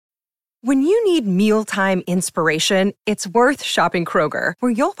When you need mealtime inspiration, it's worth shopping Kroger,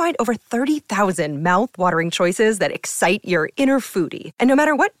 where you'll find over 30,000 mouth-watering choices that excite your inner foodie. And no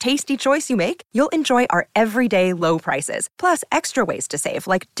matter what tasty choice you make, you'll enjoy our everyday low prices, plus extra ways to save,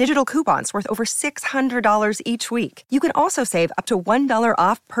 like digital coupons worth over $600 each week. You can also save up to $1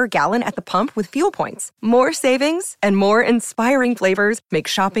 off per gallon at the pump with fuel points. More savings and more inspiring flavors make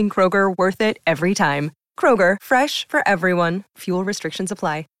shopping Kroger worth it every time. Kroger, fresh for everyone. Fuel restrictions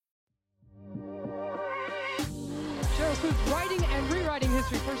apply. Writing and rewriting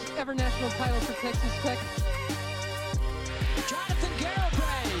history. First ever national title for Texas Tech. Jonathan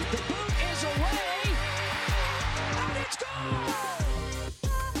Garibay. The boot is away. And it's gone!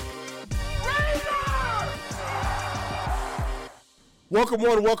 Welcome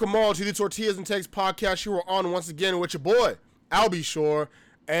one, welcome all to the Tortillas and Takes podcast. You are on once again with your boy, Albie Shore.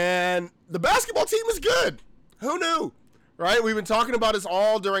 And the basketball team is good. Who knew? Right? We've been talking about this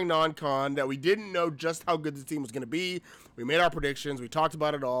all during non-con, that we didn't know just how good the team was going to be. We made our predictions. We talked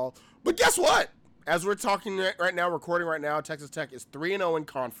about it all. But guess what? As we're talking right now, recording right now, Texas Tech is 3-0 in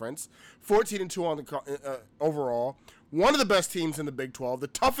conference, 14-2 on the overall. One of the best teams in the Big 12, the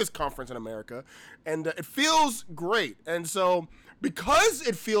toughest conference in America. And it feels great. And so because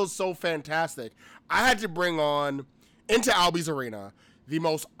it feels so fantastic, I had to bring on into Albie's Arena the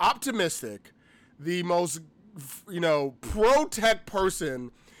most optimistic, the most pro-tech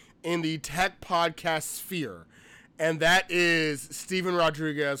person in the tech podcast sphere. And that is Steven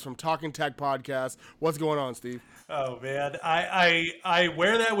Rodriguez from Talking Tech Podcast. What's going on, Steve? Oh, man. I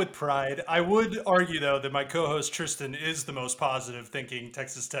wear that with pride. I would argue, though, that my co-host Tristan is the most positive-thinking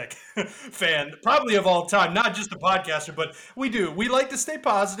Texas Tech fan, probably of all time. Not just a podcaster, but we do. We like to stay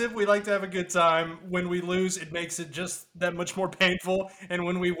positive. We like to have a good time. When we lose, it makes it just that much more painful. And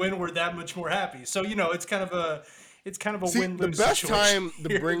when we win, we're that much more happy. So, it's kind of a win-lose the best situation time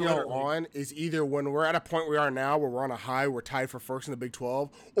to bring y'all on is either when we're at a point we are now, where we're on a high, we're tied for first in the Big 12,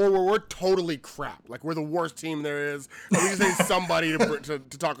 or where we're totally crap, like we're the worst team there is, and we just need somebody to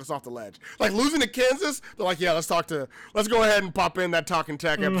talk us off the ledge. Like losing to Kansas, they're like, yeah, let's go ahead and pop in that Talking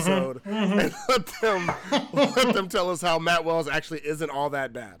Tech episode and let them tell us how Matt Wells actually isn't all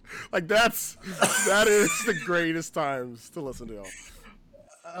that bad. Like that is the greatest times to listen to y'all.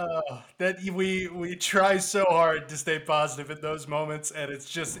 That we try so hard to stay positive in those moments, and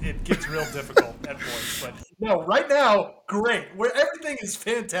it gets real difficult at points. But no, right now, great. Everything is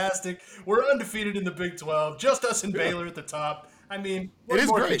fantastic. We're undefeated in the Big 12. Just us and Baylor at the top. I mean, it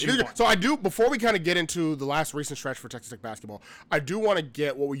is great. So before we kind of get into the last recent stretch for Texas Tech basketball, I do want to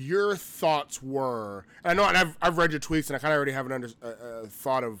get what your thoughts were. And I know I've read your tweets, and I kind of already have an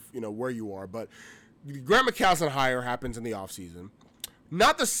thought of where you are. But Grant McCasland hire happens in the offseason.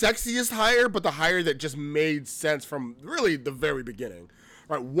 Not the sexiest hire, but the hire that just made sense from really the very beginning.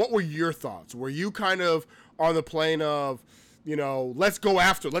 Right? What were your thoughts? Were you kind of on the plane of, let's go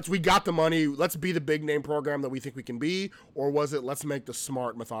after it. We got the money. Let's be the big name program that we think we can be. Or was it, let's make the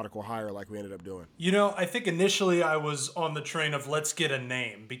smart, methodical hire like we ended up doing? I think initially I was on the train of let's get a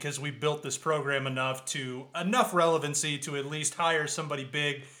name, because we built this program enough relevancy to at least hire somebody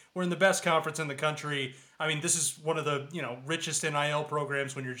big. We're in the best conference in the country. I mean, this is one of the, richest NIL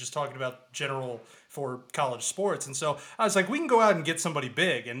programs when you're just talking about general for college sports. And so I was like, we can go out and get somebody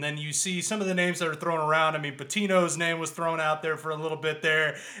big. And then you see some of the names that are thrown around. I mean, Pitino's name was thrown out there for a little bit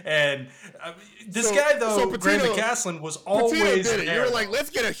there. And Grant McCasland was always Pitino did it. You were like, let's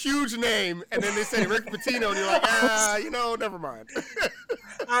get a huge name. And then they say Rick Pitino, and you're like, never mind.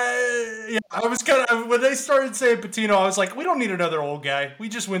 I was kind of, when they started saying Pitino, I was like, we don't need another old guy. We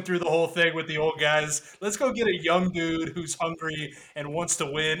just went through the whole thing with the old guys. Let's go get a young dude who's hungry and wants to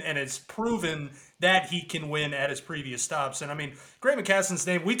win, and it's proven that he can win at his previous stops. And I mean, Grant McCasland's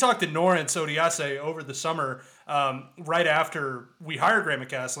name, we talked to Norrance Odiase over the summer, right after we hired Grant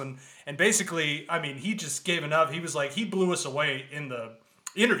McCasland. And basically, I mean, he just gave enough. He was like, he blew us away in the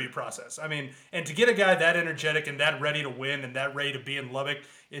interview process. I mean, and to get a guy that energetic and that ready to win and that ready to be in Lubbock,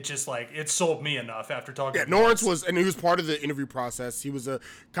 it just it sold me enough after talking. Yeah, Norrance he was part of the interview process. He was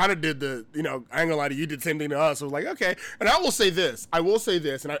kind of did the, I ain't gonna lie to you, did the same thing to us. I was like, okay. And I will say this,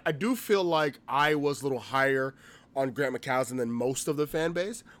 and I do feel like I was a little higher on Grant McCasland than most of the fan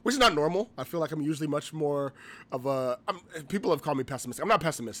base, which is not normal. I feel like I'm usually much more of people have called me pessimistic. I'm not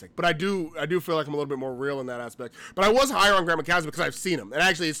pessimistic, but I do feel like I'm a little bit more real in that aspect. But I was higher on Grant McCasland because I've seen him. And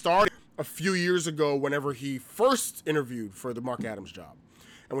actually it started a few years ago whenever he first interviewed for the Mark Adams job.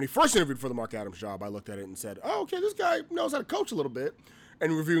 And when he first interviewed for the Mark Adams job, I looked at it and said, oh, okay, this guy knows how to coach a little bit.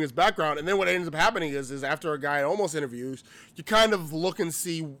 and reviewing his background. And then what ends up happening is after a guy almost interviews, you kind of look and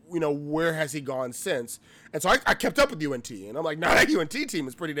see, where has he gone since. And so I kept up with UNT, and I'm like, that UNT team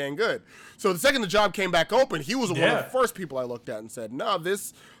is pretty dang good. So the second the job came back open, he was one of the first people I looked at and said, no,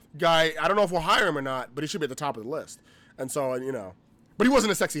 this guy, I don't know if we'll hire him or not, but he should be at the top of the list. And so, but he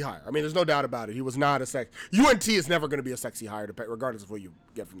wasn't a sexy hire. I mean, there's no doubt about it. He was not a UNT is never going to be a sexy hire, regardless of what you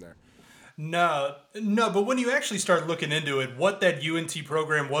get from there. No, but when you actually start looking into it, what that UNT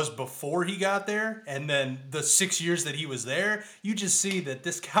program was before he got there, and then the 6 years that he was there, you just see that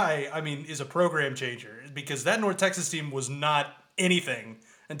this guy, is a program changer, because that North Texas team was not anything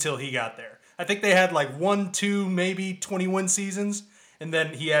until he got there. I think they had like 1, 2, maybe 21 seasons. And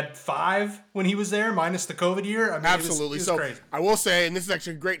then he had 5 when he was there, minus the COVID year. Absolutely. It was so crazy. I will say, and this is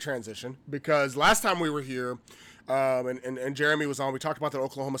actually a great transition, because last time we were here, and Jeremy was on, we talked about the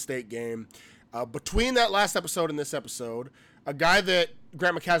Oklahoma State game. Between that last episode and this episode, a guy that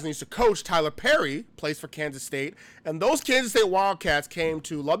Grant McCasland used to coach, Tyler Perry, plays for Kansas State. And those Kansas State Wildcats came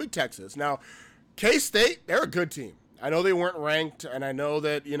to Lubbock, Texas. Now, K-State, they're a good team. I know they weren't ranked, and I know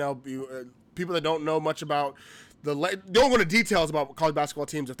that, people that don't know much about don't go into details about college basketball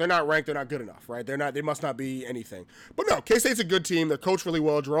teams. If they're not ranked, they're not good enough, right? They must not be anything. But no, K-State's a good team. They're coached really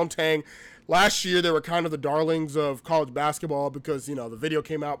well. Jerome Tang, last year they were kind of the darlings of college basketball because, the video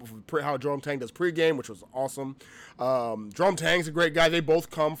came out before how Jerome Tang does pregame, which was awesome. Jerome Tang's a great guy. They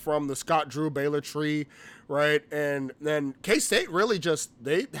both come from the Scott Drew Baylor tree, right? And then K-State really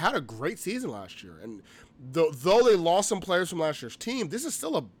they had a great season last year. And though they lost some players from last year's team, this is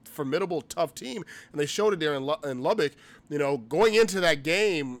still a formidable, tough team, and they showed it there in Lubbock. Going into that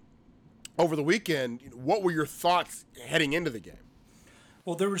game over the weekend, what were your thoughts heading into the game?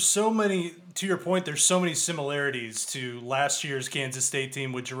 Well, there were so many, to your point, there's so many similarities to last year's Kansas State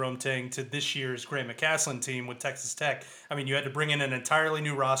team with Jerome Tang to this year's Grant McCasland team with Texas Tech. You had to bring in an entirely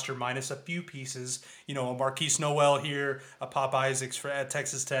new roster minus a few pieces, a Marquise Noel here, a Pop Isaacs at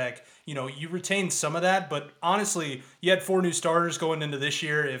Texas Tech. You retained some of that, but honestly, you had 4 new starters going into this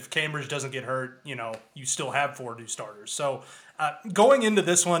year. If Cambridge doesn't get hurt, you still have 4 new starters. So going into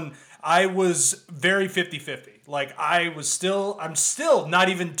this one, I was very 50-50. I'm still not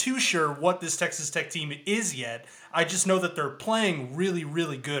even too sure what this Texas Tech team is yet. I just know that they're playing really,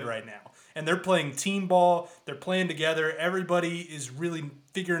 really good right now. And they're playing team ball. They're playing together. Everybody is really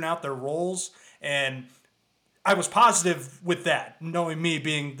figuring out their roles. And I was positive with that, knowing me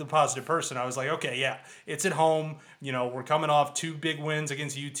being the positive person. I was like, okay, yeah, it's at home. We're coming off 2 big wins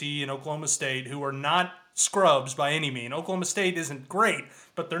against UT and Oklahoma State, who are not scrubs by any means. Oklahoma State isn't great,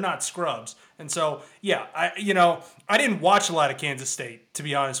 but they're not scrubs. And so, yeah, I didn't watch a lot of Kansas State, to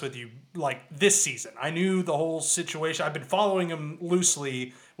be honest with you, this season. I knew the whole situation. I've been following them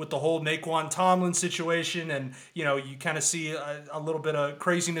loosely with the whole Naquan Tomlin situation, and, you kind of see a little bit of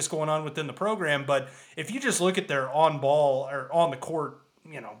craziness going on within the program. But if you just look at their on-ball or on the court,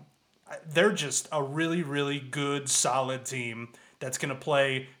 they're just a really, really good, solid team that's going to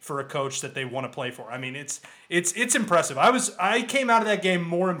play for a coach that they want to play for. It's impressive. I came out of that game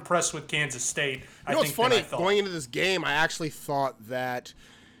more impressed with Kansas State. It's funny, going into this game, I actually thought that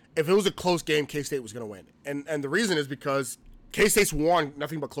if it was a close game, K-State was going to win. And the reason is because K-State's won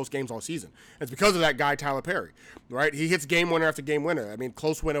nothing but close games all season. It's because of that guy, Tyler Perry, right? He hits game winner after game winner.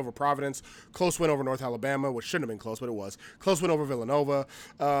 Close win over Providence, close win over North Alabama, which shouldn't have been close, but it was. Close win over Villanova.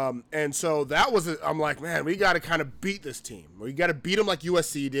 And so that was, I'm like, man, we got to kind of beat this team. We got to beat them like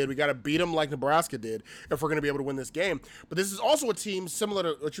USC did. We got to beat them like Nebraska did if we're going to be able to win this game. But this is also a team similar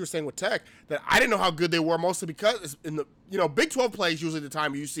to what you were saying with Tech that I didn't know how good they were, mostly because in the Big 12 play is usually the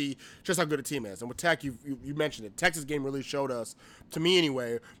time you see just how good a team is. And with Tech, you mentioned it. Texas game really showed us, to me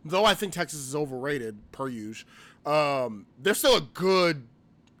anyway, though I think Texas is overrated per usual, they're still a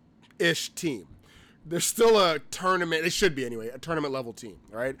good-ish team. They're still a tournament, it should be anyway, a tournament-level team,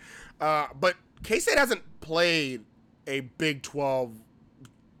 right? But K-State hasn't played a Big 12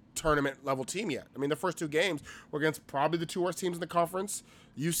 tournament-level team yet. The first 2 games were against probably the 2 worst teams in the conference,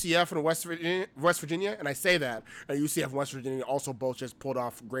 UCF and West Virginia, and I say that, UCF and West Virginia also both just pulled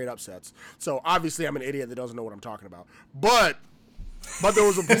off great upsets. So obviously I'm an idiot that doesn't know what I'm talking about. But there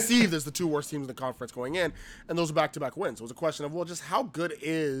was a perceived as the 2 worst teams in the conference going in, and those are back-to-back wins. So it was a question of, just how good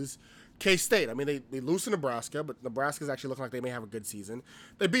is K-State? They lose to Nebraska, but Nebraska's actually looking like they may have a good season.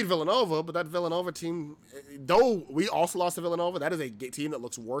 They beat Villanova, but that Villanova team, though we also lost to Villanova, that is a team that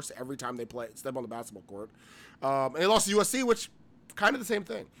looks worse every time they step on the basketball court. And they lost to USC, which kind of the same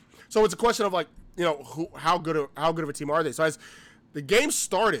thing. So it's a question of how good of a team are they? So as the game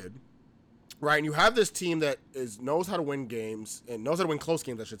started, right, and you have this team that knows how to win games and knows how to win close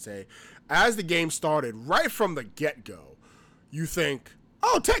games, I should say. As the game started, right from the get-go, you think,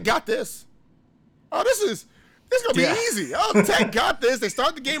 oh, Tech got this. Oh, this is gonna be easy. Oh, Tech got this. They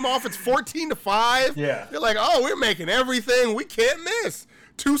start the game off. It's 14-5. Yeah. They're like, oh, we're making everything. We can't miss.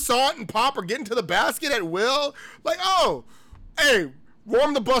 Toussaint and Pop are getting to the basket at will. Like, oh, hey,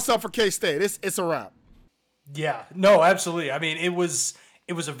 warm the bus up for K-State. It's a wrap. Yeah, no, absolutely. I mean, it was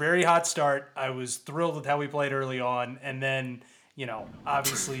a very hot start. I was thrilled with how we played early on, and then, you know,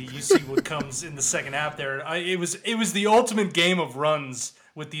 obviously you see what comes in the second half there. It was the ultimate game of runs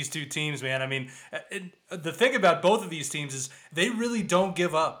with these two teams, man. I mean, the thing about both of these teams is they really don't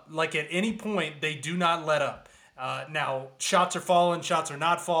give up. Like, at any point, they do not let up. Now, shots are falling, shots are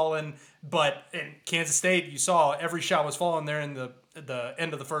not falling, but in Kansas State, you saw every shot was falling there in the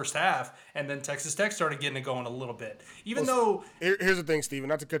end of the first half, and then Texas Tech started getting it going a little bit. Here's the thing, Steven,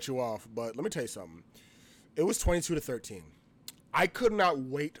 not to cut you off, but let me tell you something. It was 22-13. I could not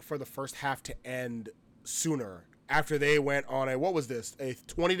wait for the first half to end sooner after they went on a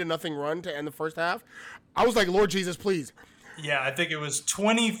 20-0 run to end the first half. I was like, Lord Jesus, please. Yeah, I think it was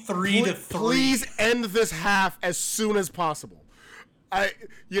 23-3. Please end this half as soon as possible.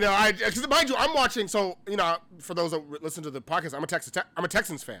 Because mind you, I'm watching. So, you know, for those that listen to the podcast, I'm a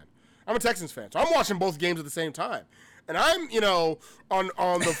Texans fan. So I'm watching both games at the same time. And I'm, you know, on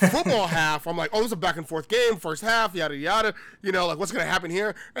the football half, I'm like, oh, this is a back and forth game, first half, yada, yada. You know, like, what's going to happen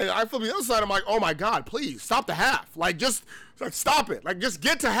here? And I flip the other side, I'm like, oh, my God, please, stop the half. Like, just stop it. Like, just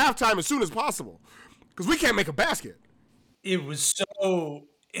get to halftime as soon as possible. Because we can't make a basket. It was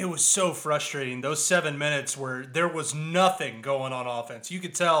so frustrating. Those 7 minutes where there was nothing going on offense. You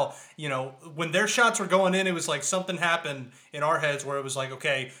could tell, you know, when their shots were going in, it was like something happened in our heads where it was like,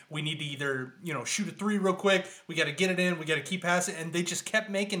 okay, we need to either, you know, shoot a three real quick. We got to get it in. We got to keep passing. And they just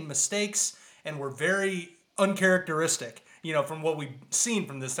kept making mistakes and were very uncharacteristic, you know, from what we've seen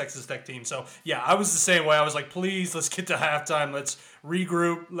from this Texas Tech team. So, yeah, I was the same way. I was like, please, let's get to halftime. Let's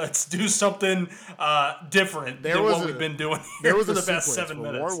regroup. Let's do something different than what we've been doing here for the past 7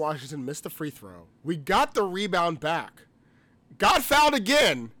 minutes. Warren Washington missed the free throw. We got the rebound back. Got fouled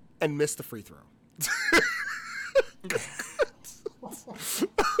again and missed the free throw.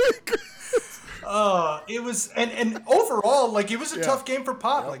 It was, and overall, like, it was a tough game for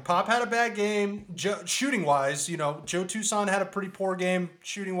Pop. Yep. Like, Pop had a bad game shooting wise. You know, Joe Toussaint had a pretty poor game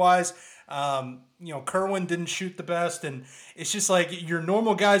shooting wise. You know, Kerwin didn't shoot the best, and it's just like your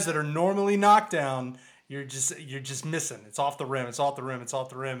normal guys that are normally knocked down, you're just missing. It's off the rim. It's off the rim. It's off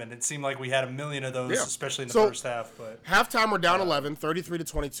the rim, and it seemed like we had a million of those, especially in the first half. But halftime, we're down 11,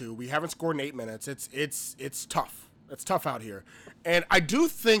 33-22. We haven't scored in 8 minutes. It's tough. It's tough out here, and I do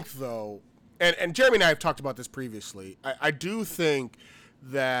think though. And Jeremy and I have talked about this previously. I do think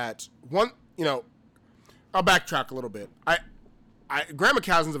that one, you know, I'll backtrack a little bit. Grant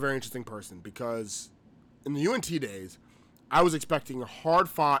McCaslin's a very interesting person because in the UNT days, I was expecting a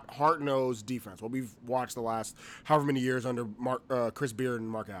hard-fought, hard-nosed defense. What we've watched the last however many years under Chris Beard and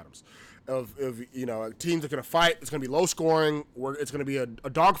Mark Adams. Of you know, teams are going to fight. It's going to be low scoring. It's going to be a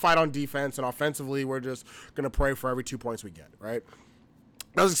dogfight on defense, and offensively, we're just going to pray for every 2 points we get, right?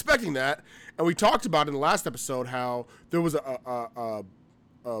 I was expecting that, and we talked about in the last episode how there was a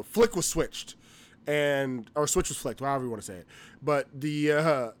flick was switched, or switch was flicked, however you want to say it. But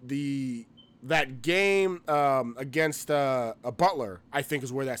that game against Butler, I think,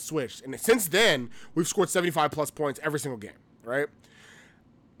 is where that switched, and since then we've scored 75 plus points every single game, right?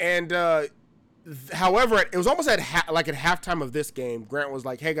 And however, it was almost at halftime of this game, Grant was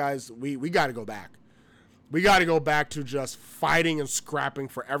like, "Hey guys, we got to go back." We got to go back to just fighting and scrapping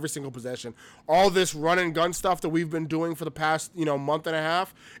for every single possession. All this run and gun stuff that we've been doing for the past, you know, month and a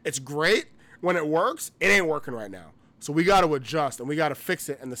half, it's great when it works. It ain't working right now. So we got to adjust and we got to fix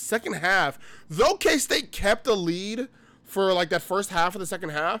it. And the second half, though K-State kept the lead for like that first half of the second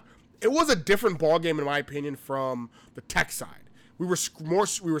half, it was a different ball game in my opinion from the Tech side. We were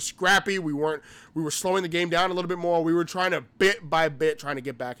scrappy. We were slowing the game down a little bit more. We were trying to bit by bit trying to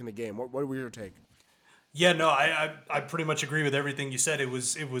get back in the game. What were your take? Yeah, no, I pretty much agree with everything you said. It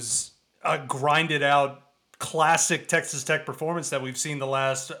was a grinded out classic Texas Tech performance that we've seen the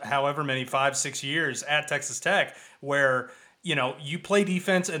last however many 5-6 years at Texas Tech, where, you know, you play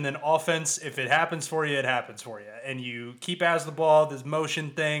defense and then offense. If it happens for you, it happens for you, and you keep as the ball. This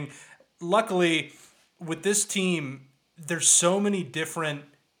motion thing. Luckily, with this team, there's so many different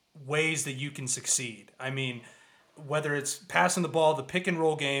ways that you can succeed. I mean, whether it's passing the ball, the pick and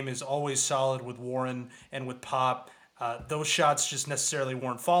roll game is always solid with Warren and with Pop. Those shots just necessarily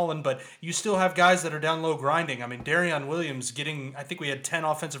weren't falling, but you still have guys that are down low grinding. I mean, Darion Williams I think we had 10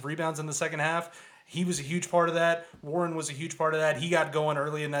 offensive rebounds in the second half. He was a huge part of that. Warren was a huge part of that. He got going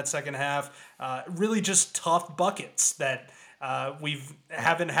early in that second half. Really just tough buckets that we've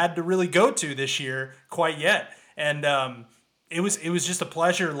haven't had to really go to this year quite yet. And it was just a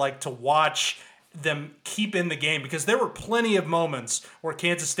pleasure to watch them keep in the game, because there were plenty of moments where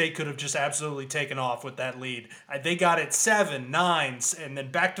Kansas State could have just absolutely taken off with that lead. They got it 7, 9, and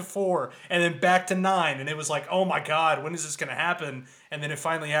then back to 4, and then back to 9, and it was like, oh my God, when is this going to happen? And then it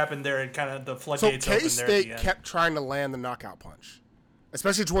finally happened there, and kind of the floodgates opened there at the end. K-State kept trying to land the knockout punch,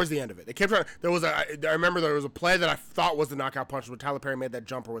 especially towards the end of it. They kept trying. I remember there was a play that I thought was the knockout punch when Tyler Perry made that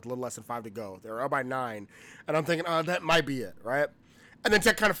jumper with a little less than 5 to go. They were up by 9, and I'm thinking, oh, that might be it, right? And then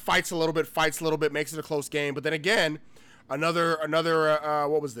Tech kind of fights a little bit, makes it a close game. But then again, another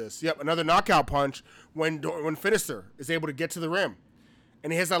what was this? Yep, another knockout punch when Finister is able to get to the rim.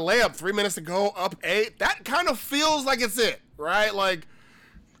 And he has that layup 3 minutes to go, up 8. That kind of feels like it's it, right? Like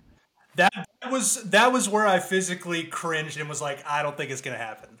that was where I physically cringed and was like, I don't think it's gonna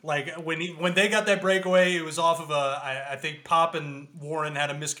happen. Like when they got that breakaway, it was off of I think Pop and Warren had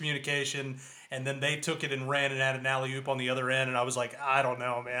a miscommunication, and then they took it and ran and had an alley-oop on the other end, and I was like, I don't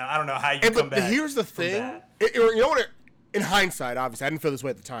know, man. I don't know how you come back. Here's the thing. You know what? In hindsight, obviously, I didn't feel this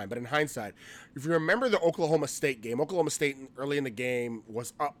way at the time, but in hindsight, if you remember the Oklahoma State game, Oklahoma State early in the game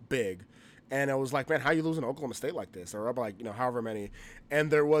was up big, and I was like, man, how you losing to Oklahoma State like this? They're up however many. And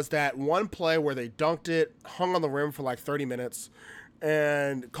there was that one play where they dunked it, hung on the rim for 30 minutes,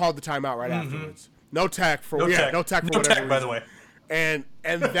 and called the timeout right afterwards. No tech for whatever reason. By the way. And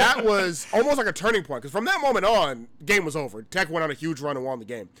that was almost like a turning point, because from that moment on, the game was over. Tech went on a huge run and won the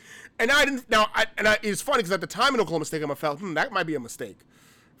game. And it's funny because at the time in Oklahoma State, I felt that might be a mistake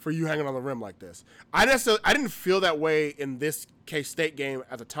for you hanging on the rim like this. I didn't feel that way in this K-State game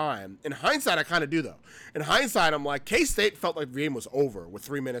at the time. In hindsight, I kind of do though. In hindsight, I'm like, K-State felt like the game was over with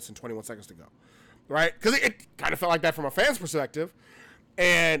 3 minutes and 21 seconds to go, right? Because it kind of felt like that from a fan's perspective.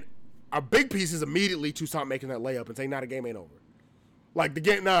 And a big piece is immediately Toussaint making that layup and saying, "Nah, the game ain't over." Like the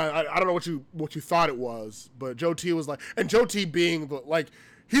game, I don't know what you thought it was, but Joe T was and Joe T being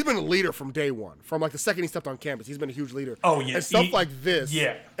he's been a leader from day one, from the second he stepped on campus. He's been a huge leader. Oh yeah, and stuff like this.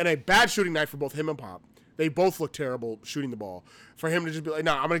 Yeah, and a bad shooting night for both him and Pop. They both look terrible shooting the ball. For him to just be like,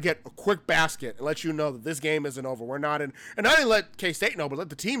 "No, I'm gonna get a quick basket and let you know that this game isn't over. We're not in." And not only let K-State know, but let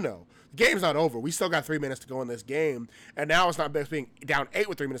the team know the game's not over. We still got 3 minutes to go in this game, and now it's not being down 8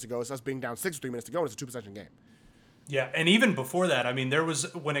 with 3 minutes to go. It's us being down 6 with 3 minutes to go, and it's a 2-possession game. Yeah, and even before that, I mean, there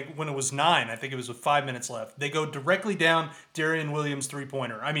was when it was 9, I think it was with 5 minutes left. They go directly down Darian Williams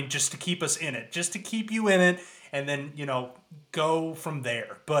 3-pointer. I mean, just to keep us in it, just to keep you in it, and then go from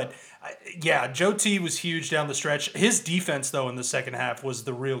there. But yeah, Joe T was huge down the stretch. His defense, though, in the second half was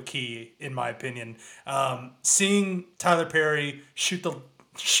the real key, in my opinion. Seeing Tyler Perry shoot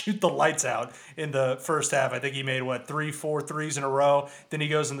the lights out in the first half. I think he made 3-4 threes in a row. Then he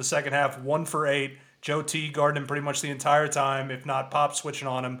goes in the second half 1 for 8. Joe T guarding him pretty much the entire time, if not Pop switching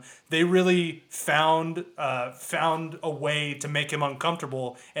on him. They really found a way to make him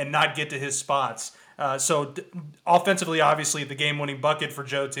uncomfortable and not get to his spots. Offensively, obviously, the game-winning bucket for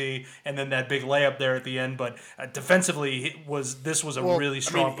Joe T, and then that big layup there at the end. But defensively, this was a really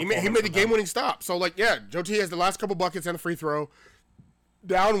strong performance. He made the game-winning stop. So, Joe T has the last couple buckets and a free throw.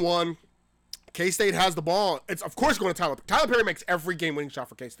 Down 1. K-State has the ball. It's, of course, going to Tyler. Tyler Perry makes every game-winning shot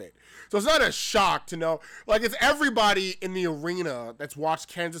for K-State. So it's not a shock to know. It's everybody in the arena that's watched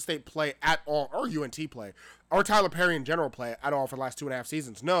Kansas State play at all, or UNT play, or Tyler Perry in general play at all for the last 2.5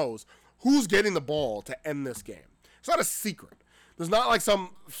 seasons, knows who's getting the ball to end this game. It's not a secret. There's not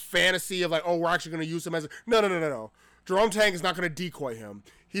some fantasy of we're actually going to use him as a... No. Jerome Tang is not going to decoy him.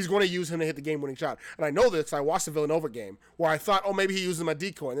 He's going to use him to hit the game-winning shot. And I know this because I watched the Villanova game where I thought, maybe he used him as a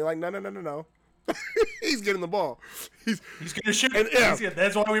decoy. And they're like, no. He's getting the ball. He's going to shoot. And,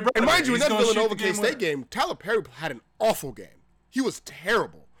 that's why we brought him. And mind you, in that Villanova K-State game, Tyler Perry had an awful game. He was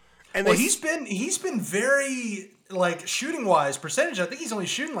terrible. And he's been very shooting wise percentage. I think he's only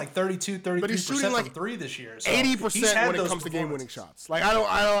shooting 32-33% from 3 this year. So 80% when it comes to game winning shots.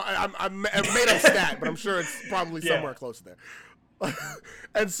 I made up stat, but I'm sure it's probably somewhere close to there.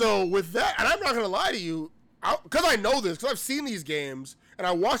 And so with that, and I'm not gonna lie to you, because I know this, because I've seen these games, and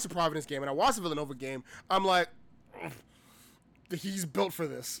I watched the Providence game, and I watched the Villanova game. I'm like, he's built for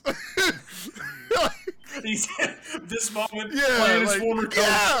this. He's this moment playing his former coach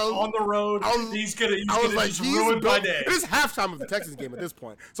on the road. He's gonna just ruin my day. It is halftime of the Texans game at this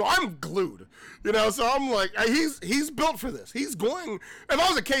point, so I'm glued. So I'm like, he's built for this. He's going. If I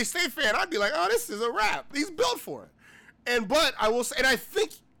was a K-State fan, I'd be like, oh, this is a wrap. He's built for it. But I will say, and I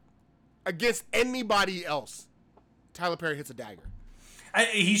think against anybody else, Tyler Perry hits a dagger.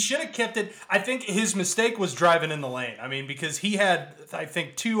 He should have kept it. I think his mistake was driving in the lane. I mean, because he had, I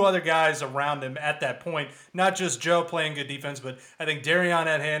think, 2 other guys around him at that point. Not just Joe playing good defense, but I think Darion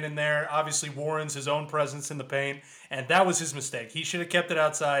had hand in there. Obviously, Warren's his own presence in the paint, and that was his mistake. He should have kept it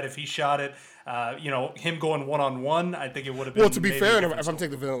outside. If he shot it, him going one-on-1, I think it would have been. Well, to be fair, if I'm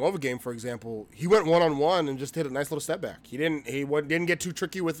taking the Villanova game, for example, he went one-on-1 and just hit a nice little step back. He didn't get too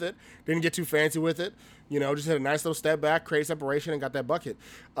tricky with it, didn't get too fancy with it. Just hit a nice little step back, create separation, and got that bucket.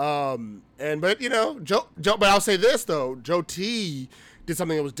 Joe, but I'll say this though, Joe T did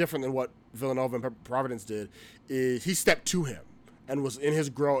something that was different than what Villanova and Providence did. Is he stepped to him and was in his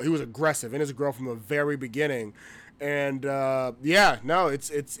growth. He was aggressive in his growth from the very beginning. And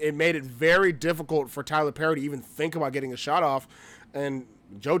it made it very difficult for Tyler Perry to even think about getting a shot off. And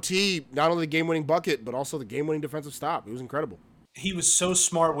Joe T, not only the game-winning bucket, but also the game-winning defensive stop. It was incredible. He was so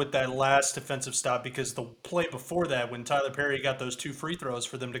smart with that last defensive stop because the play before that, when Tyler Perry got those 2 free throws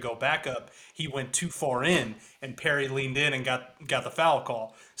for them to go back up, he went too far in, and Perry leaned in and got the foul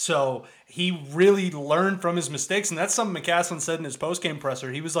call. So he really learned from his mistakes, and that's something McCaslin said in his postgame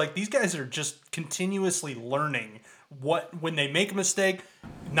presser. He was like, these guys are just continuously learning when they make a mistake,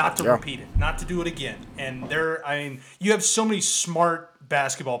 not to repeat it, not to do it again. And you have so many smart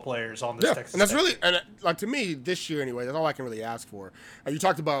basketball players on this Texas and that's Tech. really, and like to me this year anyway, that's all I can really ask for. You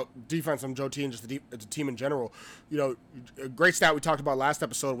talked about defense from Joe T and just the team in general. A great stat we talked about last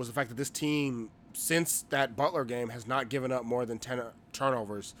episode was the fact that this team, since that Butler game, has not given up more than 10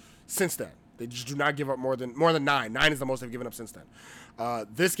 turnovers since then. They just do not give up more than 9. 9 is the most they've given up since then.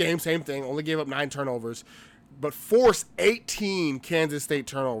 This game, same thing, only gave up 9 turnovers, but forced 18 Kansas State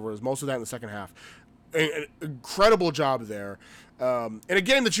turnovers, most of that in the second half. An incredible job there. In a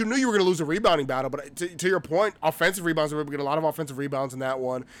game that you knew you were going to lose a rebounding battle, but to your point, offensive rebounds, we were going to get a lot of offensive rebounds in that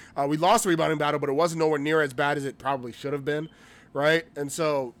one. We lost the rebounding battle, but it wasn't nowhere near as bad as it probably should have been, right? And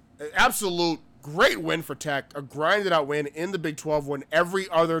so, absolute great win for Tech, a grinded out win in the Big 12 when every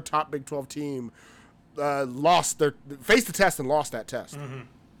other top Big 12 team faced the test and lost that test. Mm-hmm.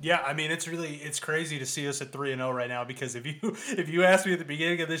 Yeah, I mean, it's crazy to see us at 3-0 right now, because if you asked me at the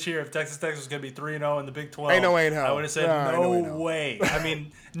beginning of this year if Texas Tech was going to be 3-0 in the Big 12, ain't no way in hell. I would have said no way. I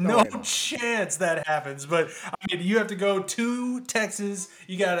mean, no chance that happens. But I mean, you have to go to Texas.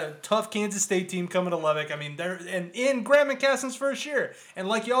 You got a tough Kansas State team coming to Lubbock. I mean, they're in Grant McCaslin's first year, and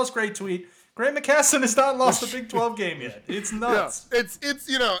like y'all's great tweet, Grant McCaslin has not lost a Big 12 game yet. It's nuts. Yeah, it's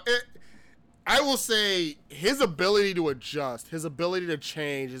I will say his ability to adjust, his ability to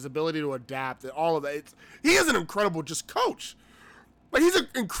change, his ability to adapt, and all of that. He is an incredible just coach. But he's an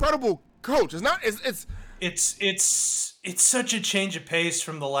incredible coach. It's such a change of pace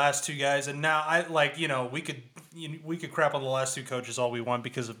from the last 2 guys, and now we could crap on the last 2 coaches all we want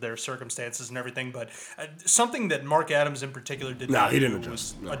because of their circumstances and everything. But something that Mark Adams in particular didn't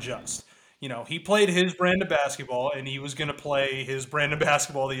adjust. He played his brand of basketball, and he was going to play his brand of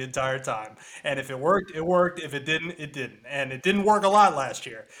basketball the entire time. And if it worked, it worked. If it didn't, it didn't. And it didn't work a lot last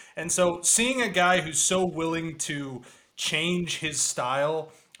year. And so seeing a guy who's so willing to change his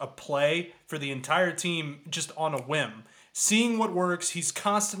style of play for the entire team just on a whim, seeing what works, he's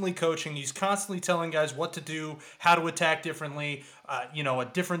constantly coaching. He's constantly telling guys what to do, how to attack differently, a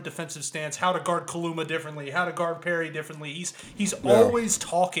different defensive stance, how to guard Kaluma differently, how to guard Perry differently. He's always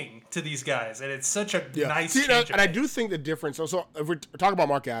talking to these guys, and it's such a nice change. And I do think the difference. So if we're talking about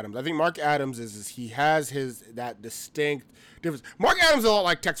Mark Adams, I think Mark Adams is he has that distinct difference. Mark Adams is a lot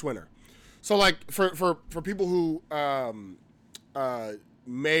like Tex Winter. So like for people who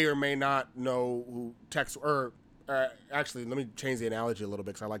may or may not know who Tex or actually, let me change the analogy a little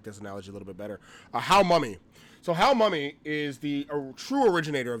bit because I like this analogy a little bit better. Hal Mumme. So Hal Mumme is the true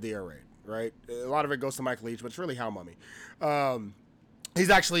originator of the air raid, right? A lot of it goes to Mike Leach, but it's really Hal Mumme.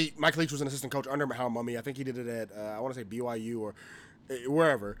 Mike Leach was an assistant coach under Hal Mumme. I think he did it at, I want to say BYU or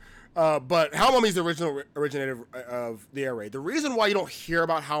wherever. But Hal Mumme is the original originator of the air raid. The reason why you don't hear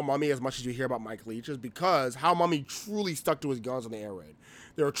about Hal Mumme as much as you hear about Mike Leach is because Hal Mumme truly stuck to his guns on the air raid.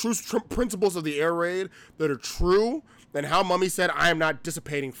 There are true principles of the air raid that are true, and Hal Mumme said, I am not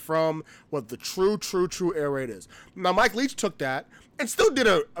dissipating from what the true air raid is. Now, Mike Leach took that and still did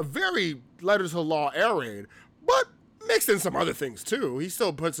a very letter-to-the-law air raid, but mixed in some other things, too. He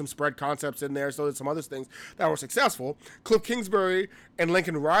still put some spread concepts in there, so did some other things that were successful. Cliff Kingsbury and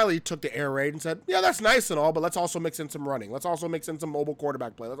Lincoln Riley took the air raid and said, yeah, that's nice and all, but let's also mix in some running. Let's also mix in some mobile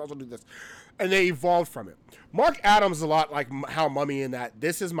quarterback play. Let's also do this. And they evolved from it. Mark Adams is a lot like Hal Mumme in that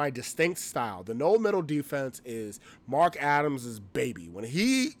this is my distinct style. The no-middle defense is Mark Adams' baby. When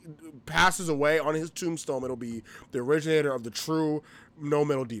he passes away on his tombstone, it'll be the originator of the true no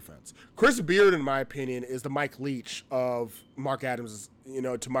middle defense. Chris Beard, in my opinion, is the Mike Leach of Mark Adams,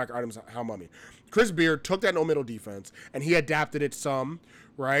 to Mark Adams' Hal Mumme. Chris Beard took that no middle defense and he adapted it some,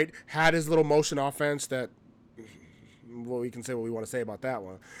 right? Had his little motion offense that, well, we can say what we want to say about that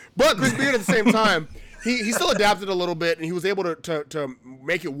one. But Chris Beard at the same time, he still adapted a little bit and he was able to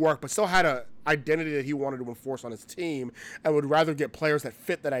make it work, but still had a identity that he wanted to enforce on his team and would rather get players that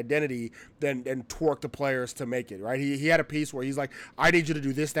fit that identity than twerk the players to make it, right? He had a piece where he's like, I need you to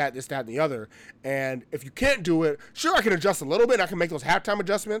do this, that, and the other. And if you can't do it, sure, I can adjust a little bit. I can make those halftime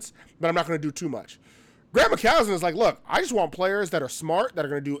adjustments, but I'm not going to do too much. Grant McCasland is like, look, I just want players that are smart, that are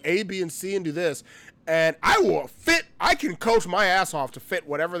going to do A, B, and C and do this. And I can coach my ass off to fit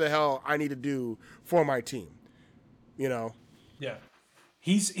whatever the hell I need to do for my team, Yeah.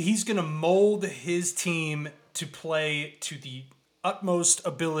 He's going to mold his team to play to the utmost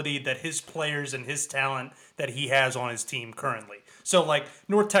ability that his players and his talent that he has on his team currently. So, like,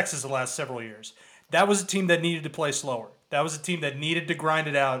 North Texas the last several years, that was a team that needed to play slower. That was a team that needed to grind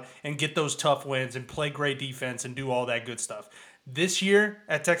it out and get those tough wins and play great defense and do all that good stuff. This year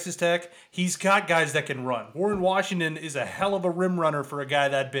at Texas Tech, he's got guys that can run. Warren Washington is a hell of a rim runner for a guy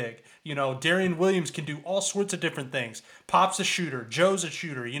that big. Darian Williams can do all sorts of different things. Pop's a shooter. Joe's a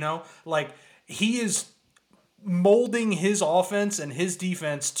shooter, Like, he is molding his offense and his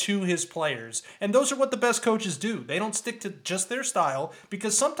defense to his players. And those are what the best coaches do. They don't stick to just their style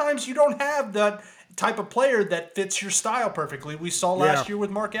because sometimes you don't have that type of player that fits your style perfectly. We saw last year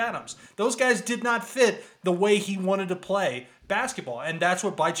with Mark Adams. Those guys did not fit the way he wanted to play basketball, and that's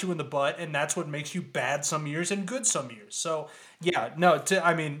what bites you in the butt, and that's what makes you bad some years and good some years. So,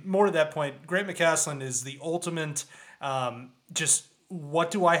 more to that point, Grant McCasland is the ultimate just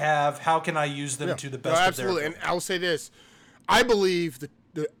what do I have? How can I use them to the best of their ability? And I'll say this. I believe that,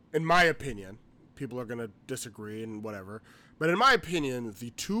 in my opinion, people are going to disagree and whatever, but in my opinion,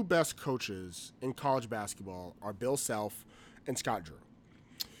 the two best coaches in college basketball are Bill Self and Scott Drew.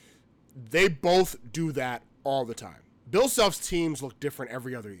 They both do that all the time. Bill Self's teams look different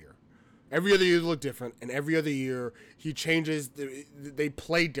every other year. Every other year they look different, and every other year he changes. They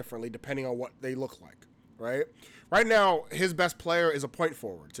play differently depending on what they look like, right? Right now, his best player is a point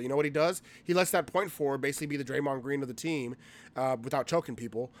forward. So you know what he does? He lets that point forward basically be the Draymond Green of the team without choking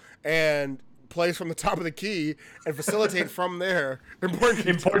people, and plays from the top of the key and facilitate from there.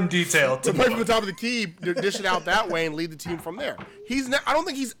 Important detail. To play from the top of the key, dish it out that way, and lead the team from there. I don't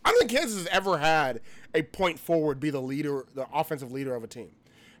think Kansas has ever had a point forward be the leader, the offensive leader of a team.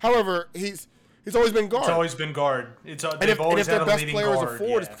 However, he's always been guard. It's always been guard. They've if always had their a best leading player guard. is a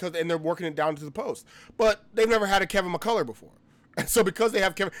forward, it's because they're working it down to the post. But they've never had a Kevin McCullough before. And so because they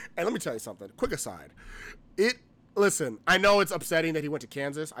have Kevin, and let me tell you something. Quick aside, listen, I know it's upsetting that he went to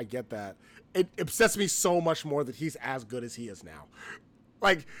Kansas. I get that. It upsets me so much more that he's as good as he is now.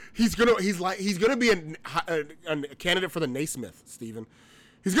 Like he's gonna be a candidate for the Naismith, Steven.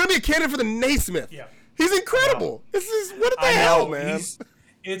 He's gonna be a candidate for the Naismith. Yeah. He's incredible. This is what the hell, man.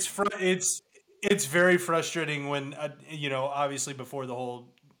 It's very frustrating when obviously before the whole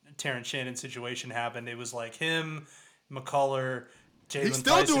Terrence Shannon situation happened, it was like him, McCullough, Jalen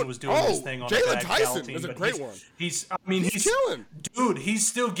Tyson was doing his thing on the Jalen bad Tyson team, is a but great one. He's killing. Dude, he's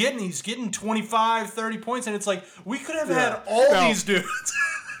still getting 25, 30 points, and it's like we could have had all these dudes.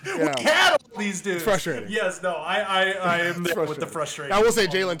 We had all these dudes. It's frustrating. Yes, no, I am there with the frustration. I will say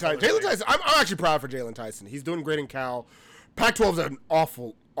Jalen Tyson. Jalen Tyson, I'm actually proud for Jalen Tyson. He's doing great in Cal. Pac-12 is an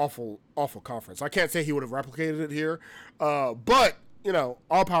awful conference. I can't say he would have replicated it here, but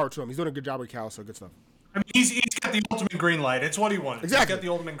all power to him. He's doing a good job at Cal, so good stuff. I mean, he's got the ultimate green light. It's what he wanted. Exactly. He's got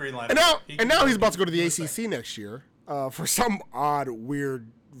the ultimate green light. And now he's about to go to the ACC next year for some odd, weird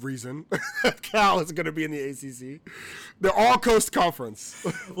reason. Cal is going to be in the ACC. The All-Coast Conference.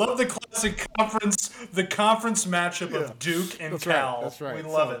 Love the classic conference, the conference matchup of Duke and Cal. Right. That's right. We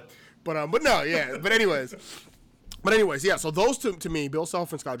love it. But no, yeah. But anyways, yeah. So those two, to me, Bill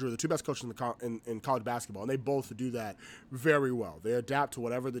Self and Scott Drew, are the two best coaches in college basketball, and they both do that very well. They adapt to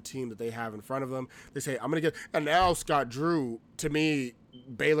whatever the team that they have in front of them. They say, "I'm going to get." And now Scott Drew, to me,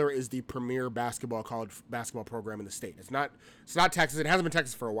 Baylor is the premier college basketball program in the state. It's not Texas. It hasn't been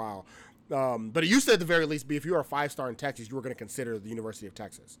Texas for a while. But it used to, at the very least, be if you were a 5-star in Texas, you were going to consider the University of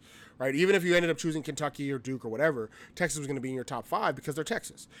Texas, right? Even if you ended up choosing Kentucky or Duke or whatever, Texas was going to be in your top 5 because they're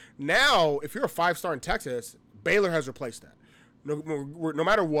Texas. Now, if you're a 5-star in Texas, Baylor has replaced that. No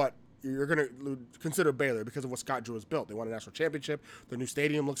matter what, you're going to consider Baylor because of what Scott Drew has built. They won a national championship. Their new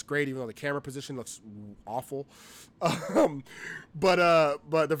stadium looks great, even though the camera position looks awful. But they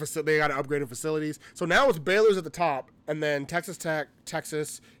got to upgrade the facilities. So now it's Baylor's at the top, and then Texas Tech,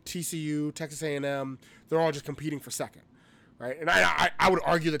 Texas, TCU, Texas A&M. They're all just competing for second, right? And I would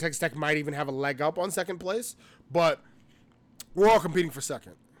argue that Texas Tech might even have a leg up on second place, but we're all competing for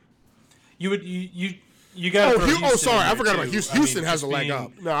second. You got. Sorry, I forgot about Houston. Houston has a leg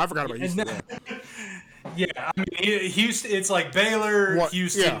up. No, I forgot about Houston. Yeah, I mean, Houston. It's like Baylor,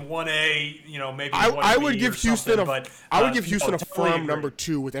 Houston, 1A. You know, maybe. I would give Houston a totally firm agree. number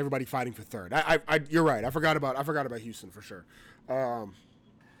 2 with everybody fighting for third. You're right. I forgot about Houston for sure. Their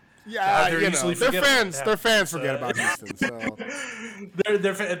fans forget about Houston. So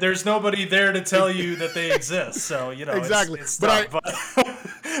there's nobody there to tell you that they exist. So exactly. It's tough.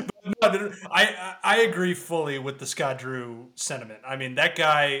 But no, I agree fully with the Scott Drew sentiment. I mean, that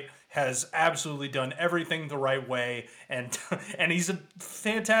guy has absolutely done everything the right way, and he's a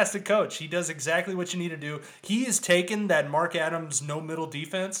fantastic coach. He does exactly what you need to do. He has taken that Mark Adams no middle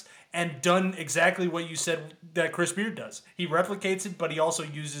defense and done exactly what you said that Chris Beard does. He replicates it, but he also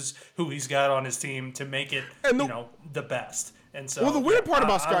uses who he's got on his team to make it the best. And so, the weird part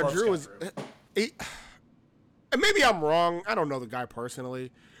about Scott Drew is, and maybe I'm wrong. I don't know the guy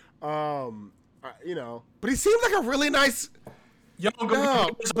personally, but he seems like a really nice.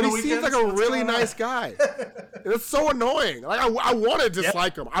 But he seems like a really nice guy. It's so annoying. Like I want to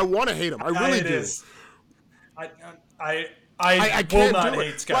dislike him. I want to hate him. I really do. I will not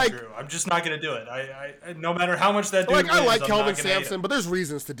hate Scott Drew. I'm just not going to do it. I no matter how much that dude wins, I like Kelvin Sampson, but there's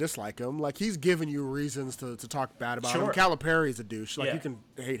reasons to dislike him. Like he's giving you reasons to talk bad about him. Calipari's a douche. Like you can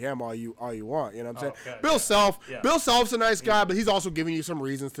hate him all you want. You know what I'm saying? Okay. Bill Self. Yeah. Bill Self's a nice guy, but he's also giving you some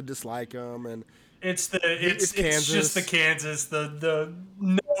reasons to dislike him. And it's just the Kansas, the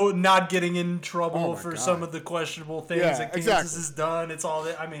not getting in trouble for some of the questionable things that Kansas has done. It's all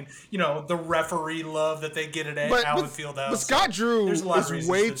that. I mean, the referee love that they get at Allen Fieldhouse. But Scott Drew is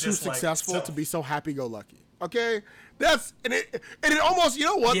way too successful to be so happy-go-lucky. Okay, and it almost, you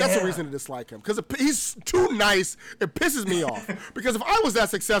know what? Yeah. That's a reason to dislike him because he's too nice. It pisses me off because if I was that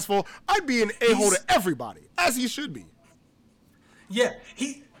successful, I'd be an a-hole to everybody, as he should be. Yeah,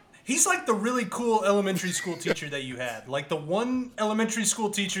 He's like the really cool elementary school teacher that you had. Like the one elementary school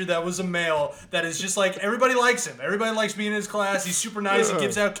teacher that was a male that is just like, everybody likes him. Everybody likes being in his class. He's super nice. He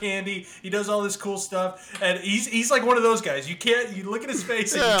gives out candy. He does all this cool stuff. And he's like one of those guys. You look at his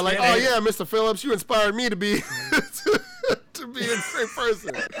face. Yeah, and Mr. Phillips, you inspired me to be to be a great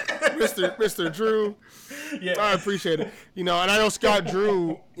person. Mr. Drew. Yeah. I appreciate it. And I know Scott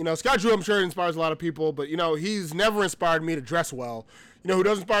Drew, I'm sure inspires a lot of people, but he's never inspired me to dress well. Who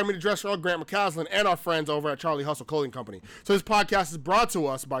does inspire me to dress well? Grant McCaslin and our friends over at Charlie Hustle Clothing Company. So this podcast is brought to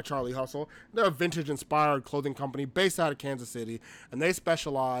us by Charlie Hustle. They're a vintage-inspired clothing company based out of Kansas City, and they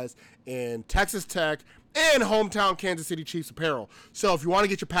specialize in Texas Tech and hometown Kansas City Chiefs apparel. So if you want to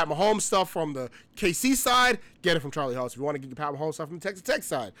get your Pat Mahomes stuff from the KC side, get it from Charlie Hustle. If you want to get your Pat Mahomes stuff from the Texas Tech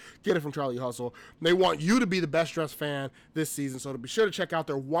side, get it from Charlie Hustle. They want you to be the best dressed fan this season, so be sure to check out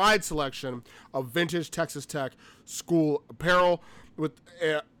their wide selection of vintage Texas Tech school apparel.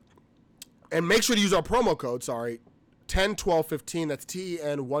 And make sure to use our promo code, 101215, that's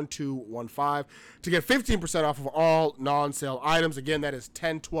TEN1215, to get 15% off of all non-sale items. Again, that is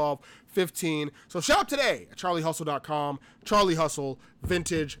 101215. So shop today at charliehustle.com. Charlie Hustle,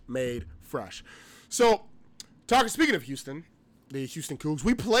 vintage made fresh. So, speaking of Houston, the Houston Cougs,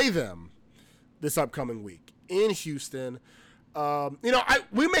 we play them this upcoming week in Houston.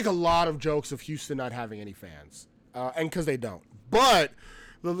 We make a lot of jokes of Houston not having any fans, and because they don't. But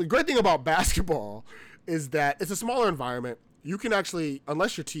the great thing about basketball is that it's a smaller environment. You can actually,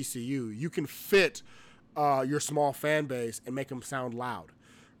 unless you're TCU, you can fit your small fan base and make them sound loud,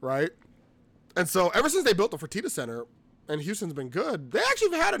 right? And so ever since they built the Fertitta Center, and Houston's been good, they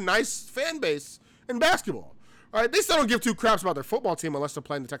actually have had a nice fan base in basketball, right? They still don't give two craps about their football team unless they're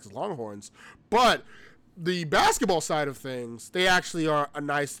playing the Texas Longhorns. But the basketball side of things, they actually are a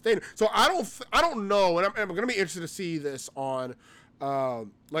nice thing. So I don't know, and I'm going to be interested to see this on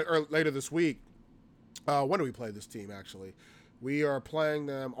later this week. When do we play this team? Actually, we are playing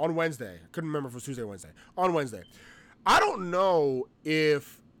them on Wednesday. I couldn't remember if it was Tuesday or Wednesday. On Wednesday, I don't know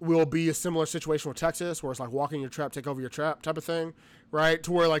if we'll be a similar situation with Texas, where it's like walk in your trap, take over your trap type of thing, right?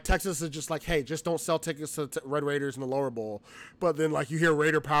 To where like Texas is just like, hey, just don't sell tickets to Red Raiders in the lower bowl. But then like you hear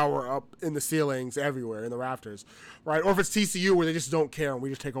Raider power up in the ceilings everywhere, in the rafters, right? Or if it's TCU where they just don't care and we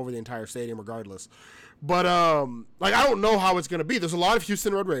just take over the entire stadium regardless. But I don't know how it's going to be. There's a lot of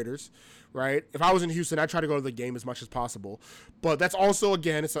Houston Red Raiders, right? If I was in Houston, I'd try to go to the game as much as possible. But that's also,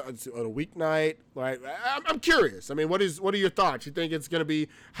 again, it's a weeknight. Right? I'm curious. I mean, what are your thoughts? You think it's going to be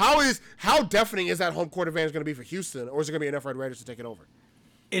how deafening is that home court advantage going to be for Houston, or is it going to be enough Red Raiders to take it over?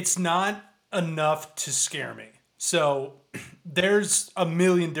 It's not enough to scare me. So there's a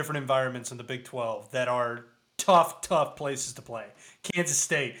million different environments in the Big 12 that are tough places to play. Kansas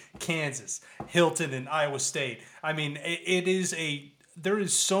State, Kansas, Hilton, and Iowa State. I mean, there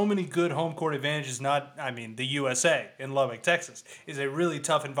is so many good home court advantages. The USA in Lubbock, Texas is a really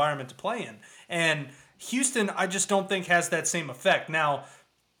tough environment to play in. And Houston, I just don't think has that same effect. Now,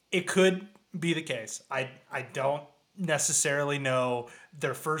 it could be the case. I don't necessarily know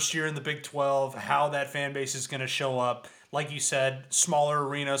their first year in the Big 12, how that fan base is going to show up. Like you said, smaller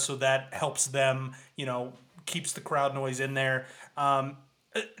arena, so that helps them, keeps the crowd noise in there.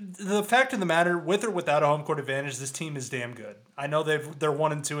 The fact of the matter, with or without a home court advantage, this team is damn good. I know they're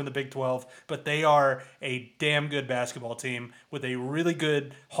 1-2 in the Big 12, but they are a damn good basketball team with a really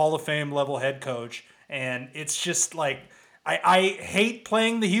good Hall of Fame level head coach. And it's just like, I hate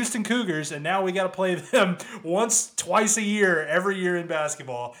playing the Houston Cougars, and now we got to play them twice a year, every year in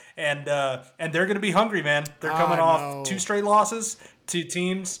basketball. And they're going to be hungry, man. They're coming off 2 straight losses to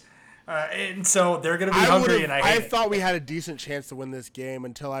teams. And so they're going to be hungry, and I thought we had a decent chance to win this game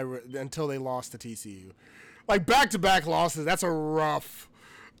until they lost to TCU. Like, back-to-back losses, that's a rough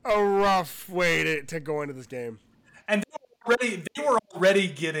way to go into this game. And they were already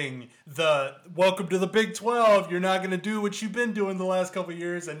getting the welcome to the Big 12. You're not going to do what you've been doing the last couple of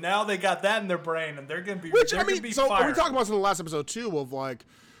years, and now they got that in their brain, and they're going to be fired. We talked about this in the last episode too of like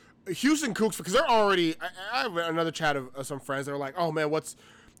Houston Cougs, because they're already. I have another chat of some friends that are like, "Oh man, what's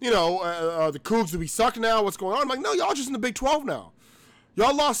the Cougs, do we suck now? What's going on?" I'm like, no, y'all just in the Big 12 now.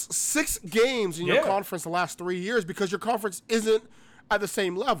 Y'all lost 6 games in your conference the last 3 years because your conference isn't at the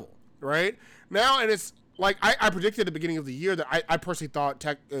same level, right? Now, and it's like I predicted at the beginning of the year that I personally thought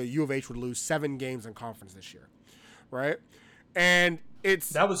U of H would lose 7 games in conference this year, right? And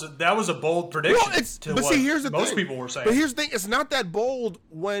that was a bold prediction. Well, here's the thing. Most people were saying. But here's the thing: it's not that bold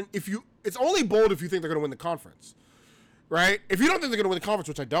it's only bold if you think they're going to win the conference. Right? If you don't think they're going to win the conference,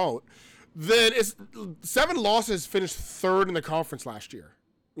 which I don't, then it's 7 losses finished 3rd in the conference last year.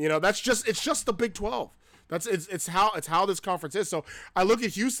 It's just the Big 12. It's how this conference is. So I look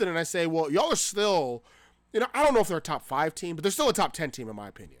at Houston and I say, well, y'all are still, I don't know if they're a top 5 team, but they're still a top 10 team in my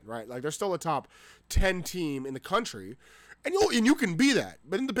opinion, right? Like they're still a top 10 team in the country, and you can be that.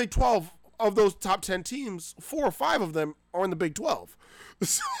 But in the Big 12, of those top 10 teams, 4 or 5 of them are in the Big 12.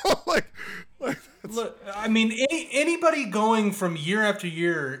 So look, I mean, anybody going from year after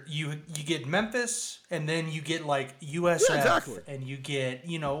year, you get Memphis, and then you get like USF, and you get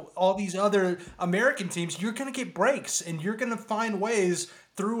all these other American teams. You're gonna get breaks, and you're gonna find ways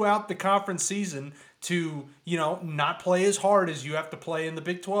throughout the conference season to not play as hard as you have to play in the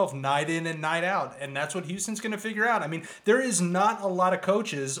Big 12 night in and night out. And that's what Houston's going to figure out. I mean, there is not a lot of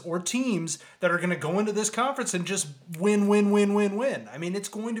coaches or teams that are going to go into this conference and just win. I mean, it's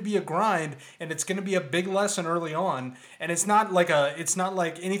going to be a grind, and it's going to be a big lesson early on. And it's not like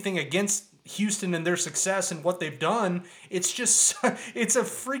anything against Houston and their success and what they've done. It's just it's a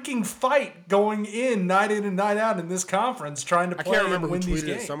freaking fight going in and night out in this conference, trying to play and win these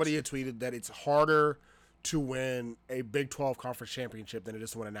games. Somebody had tweeted that it's harder to win a Big 12 conference championship than it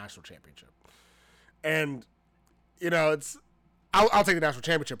is to win a national championship. And I'll take the national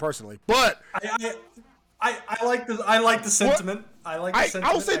championship personally, but I like the sentiment.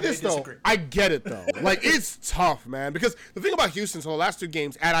 I'll say this though. I get it though. Like, it's tough, man. Because the thing about Houston, so the last 2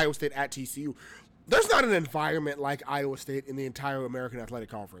 games at Iowa State, at TCU, there's not an environment like Iowa State in the entire American Athletic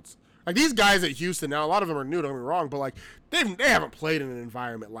Conference. Like, these guys at Houston now, a lot of them are new. Don't get me wrong, but like they haven't played in an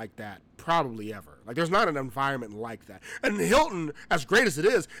environment like that probably ever. Like, there's not an environment like that. And Hilton, as great as it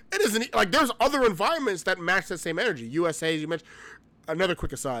isn't like there's other environments that match that same energy. USA, as you mentioned. Another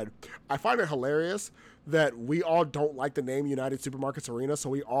quick aside, I find it hilarious that we all don't like the name United Supermarkets Arena, so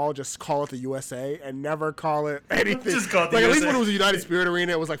we all just call it the USA and never call it anything. Just call it the USA. At least when it was a United Spirit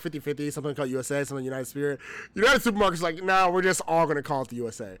Arena, it was like 50-50, something called USA, something United Spirit. United Supermarkets like, no, we're just all going to call it the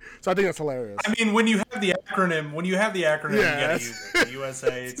USA. So I think that's hilarious. I mean, when you have the acronym, you got to use it. The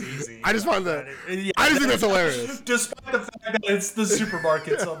USA, it's easy. I just find that. I just think that's hilarious. Despite the fact that it's the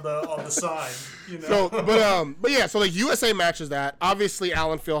supermarkets on the side. So, but yeah, so like USA matches that. Obviously,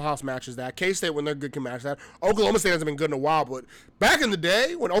 Allen Fieldhouse matches that. K-State, when they're good, can match that. Oklahoma State hasn't been good in a while, but back in the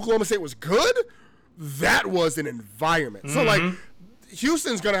day when Oklahoma State was good, that was an environment. So like,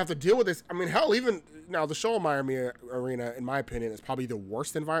 Houston's gonna have to deal with this. I mean, hell, even now the Schollmeyer Arena, in my opinion, is probably the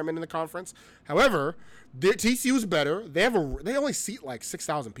worst environment in the conference. However, TCU's better. They only seat like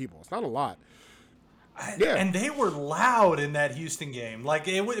 6,000 people. It's not a lot. Yeah. And they were loud in that Houston game,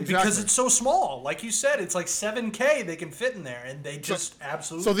 because it's so small. Like you said, it's like 7K they can fit in there, and they just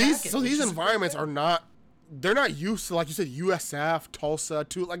absolutely. So these environments are not. they're not used to, like you said, USF, Tulsa,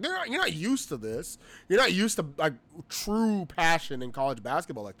 too. Like you're not used to this. You're not used to like true passion in college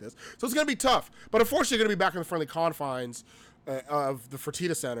basketball like this. So it's gonna be tough. But unfortunately, you're gonna be back in the friendly confines of the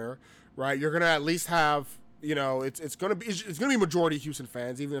Fertitta Center, right? You're gonna at least have, it's gonna be majority Houston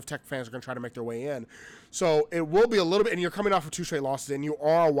fans, even if Tech fans are gonna try to make their way in. So it will be a little bit, and you're coming off of 2 straight losses, and you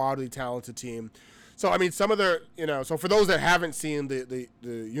are a wildly talented team. So, I mean, some of their, so for those that haven't seen the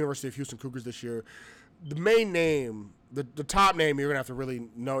University of Houston Cougars this year, the main name, the top name you're going to have to really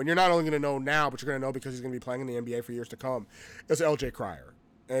know, and you're not only going to know now, but you're going to know because he's going to be playing in the NBA for years to come, is LJ Cryer.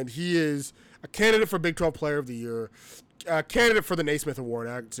 And he is a candidate for Big 12 Player of the Year, a candidate for the Naismith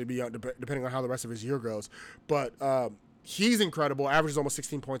Award, to be depending on how the rest of his year goes. But he's incredible, averages almost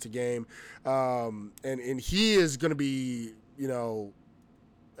 16 points a game, and he is going to be,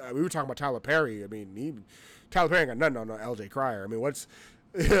 we were talking about Tyler Perry. I mean, Tyler Perry ain't got nothing on LJ Cryer. I mean, what's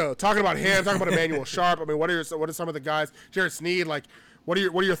talking about him? Talking about Emmanuel Sharp. I mean, what are some of the guys? Jared Sneed. Like, what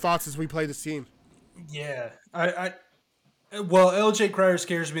are your thoughts as we play this team? Yeah, well, LJ Cryer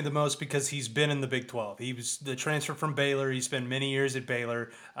scares me the most because he's been in the Big 12. He was the transfer from Baylor. He spent many years at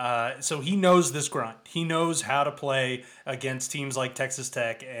Baylor. So he knows this grind. He knows how to play against teams like Texas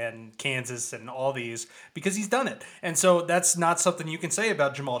Tech and Kansas and all these because he's done it. And so that's not something you can say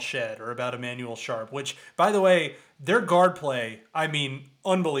about Jamal Shead or about Emmanuel Sharp, which, by the way, their guard play, I mean,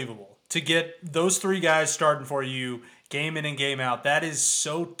 unbelievable. To get those 3 guys starting for you game in and game out, that is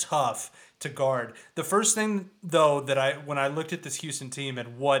so tough to guard. The first thing, though, that when I looked at this Houston team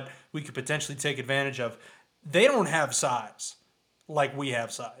and what we could potentially take advantage of, they don't have size like we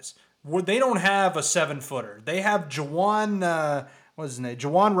have size. They don't have a 7-footer. They have Jawan, what's his name?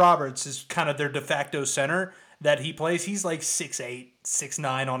 Jawan Roberts is kind of their de facto center that he plays. He's like 6'8",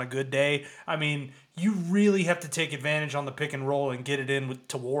 6'9" on a good day. I mean, you really have to take advantage on the pick and roll and get it in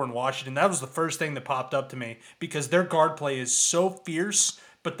to Warren Washington. That was the first thing that popped up to me because their guard play is so fierce,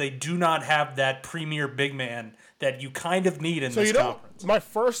 but they do not have that premier big man that you kind of need in this conference. My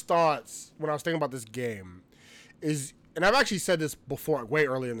first thoughts when I was thinking about this game is, and I've actually said this before, way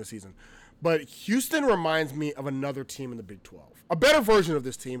earlier in the season, but Houston reminds me of another team in the Big 12. A better version of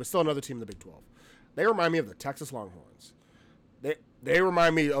this team, but still another team in the Big 12. They remind me of the Texas Longhorns. They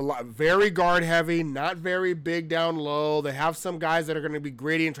remind me a lot, very guard heavy, not very big down low. They have some guys that are going to be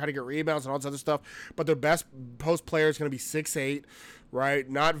gritty and try to get rebounds and all this other stuff, but their best post player is going to be 6'8", right?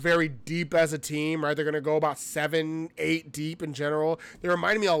 Not very deep as a team, right? They're going to go about 7-8 deep in general. They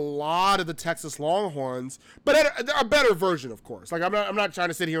remind me a lot of the Texas Longhorns, but they're a better version, of course. Like I'm not trying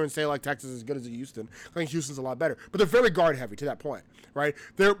to sit here and say like Texas is as good as Houston. I think Houston's a lot better, but they're very guard heavy to that point, right?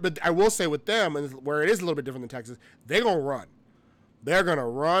 But I will say with them, and where it is a little bit different than Texas, they're going to run. They're going to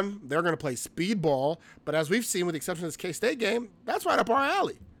run. They're going to play speed ball. But as we've seen with the exception of this K-State game, that's right up our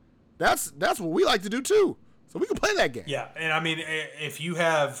alley. That's what we like to do too. So we can play that game. Yeah, and I mean, if you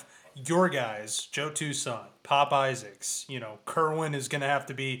have your guys, Joe Toussaint, Pop Isaacs, Kerwin is going to have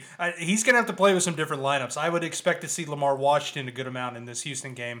to be he's going to have to play with some different lineups. I would expect to see Lamar Washington a good amount in this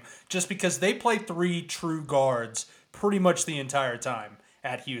Houston game just because they play 3 true guards pretty much the entire time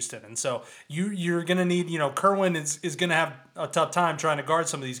at Houston. And so you're going to need, Kerwin is going to have a tough time trying to guard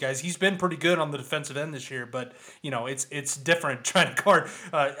some of these guys. He's been pretty good on the defensive end this year, but, it's different trying to guard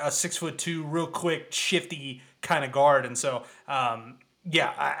a 6'2", real quick, shifty kind of guard. And so, I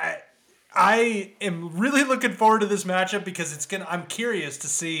am really looking forward to this matchup because I'm curious to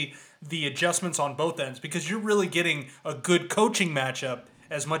see the adjustments on both ends because you're really getting a good coaching matchup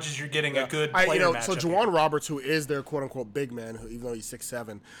as much as you're getting a good player matchup. So Jawan Roberts, who is their quote-unquote big man, even though he's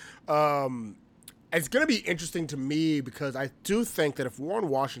 6'7", it's going to be interesting to me because I do think that if Warren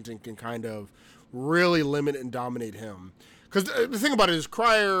Washington can kind of really limit and dominate him, because the thing about it is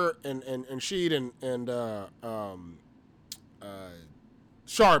Cryer and Sheed and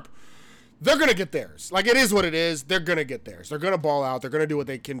Sharp, they're going to get theirs. Like, it is what it is. They're going to get theirs. They're going to ball out. They're going to do what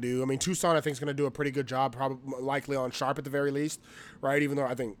they can do. I mean, Toussaint, I think, is going to do a pretty good job, probably likely on Sharp at the very least, right? Even though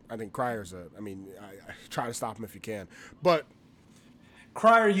I think Cryer's I try to stop him if you can. But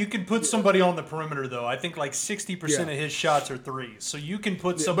Cryer, you can put somebody on the perimeter, though. I think like 60% of his shots are threes. So you can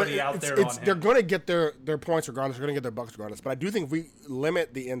put somebody out there on him. They're going to get their points regardless. They're going to get their bucks regardless. But I do think if we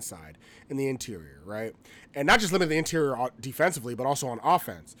limit the inside and the interior, right? And not just limit the interior defensively, but also on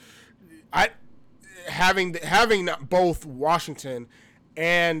offense. Having both Washington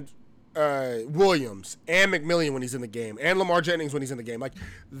and Williams and McMillian when he's in the game and Lamar Jennings when he's in the game, like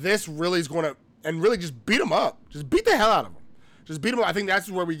this really is going to and really just beat them up, just beat the hell out of them, just beat them up. I think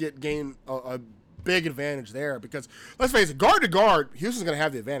that's where we gain a big advantage there because let's face it, guard to guard, Houston's going to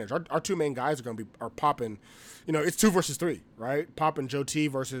have the advantage. Our two main guys are popping. It's 2 versus 3, right? Pop and Joe T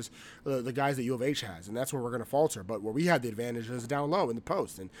versus the guys that U of H has, and that's where we're going to falter. But where we have the advantage is down low in the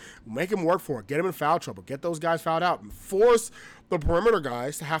post, and make them work for it. Get them in foul trouble. Get those guys fouled out. And force the perimeter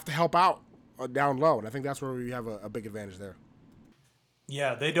guys to have to help out down low, and I think that's where we have a big advantage there.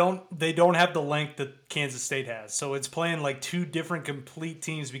 Yeah, they don't have the length that Kansas State has. So it's playing like two different complete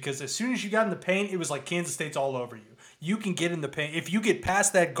teams because as soon as you got in the paint, it was like Kansas State's all over you. You can get in the paint. If you get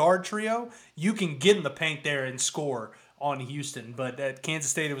past that guard trio, you can get in the paint there and score on Houston. But at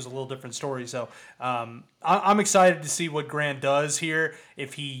Kansas State, it was a little different story. So I'm excited to see what Grant does here.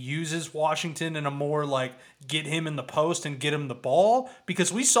 If he uses Washington in a more like get him in the post and get him the ball.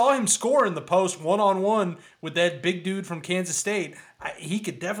 Because we saw him score in the post one-on-one with that big dude from Kansas State. He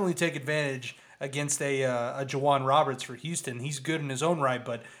could definitely take advantage against a Jawan Roberts for Houston. He's good in his own right,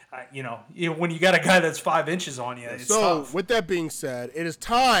 but when you got a guy that's 5 inches on you, it's tough. With that being said, it is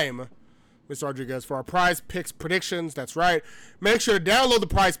time, Mr. Rodriguez, for our Prize Picks predictions. That's right. Make sure to download the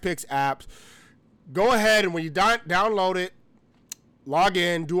Prize Picks app. Go ahead, and when you download it, log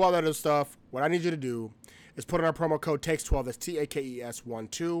in, do all that other stuff. What I need you to do is put in our promo code TAKES12. That's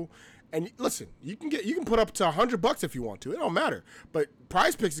TAKES12. And listen, you can put up to $100 if you want to. It don't matter. But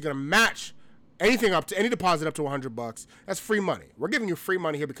Prize Picks is going to match anything up to any deposit up to $100. That's free money. We're giving you free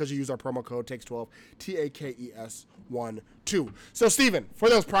money here because you use our promo code TAKES12, TAKES12. So Steven, for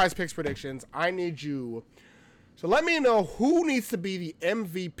those Prize Picks predictions, I need you to let me know who needs to be the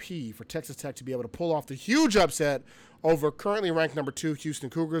MVP for Texas Tech to be able to pull off the huge upset over currently ranked number 2 Houston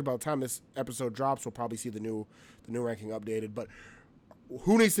Cougars. By the time this episode drops, we'll probably see the new ranking updated. But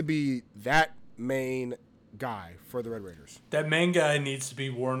who needs to be that main guy for the Red Raiders? That main guy needs to be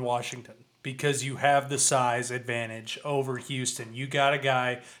Warren Washington because you have the size advantage over Houston. You got a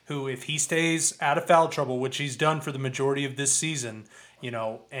guy who, if he stays out of foul trouble, which he's done for the majority of this season,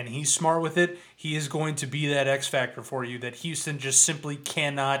 and he's smart with it, he is going to be that X factor for you that Houston just simply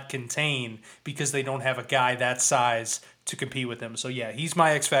cannot contain because they don't have a guy that size to compete with him. So yeah, he's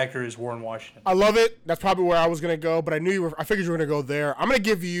my X factor is Warren Washington. I love it. That's probably where I was going to go, but I figured you were going to go there. I'm going to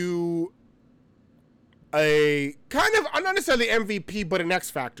give you a kind of, not necessarily MVP, but an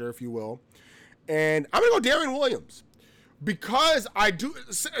X factor, if you will. And I'm going to go Darian Williams because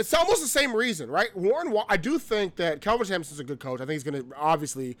it's almost the same reason, right? I do think that Kelvin Sampson's a good coach. I think he's going to,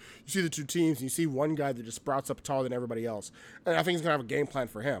 obviously, you see the two teams and you see one guy that just sprouts up taller than everybody else. And I think he's going to have a game plan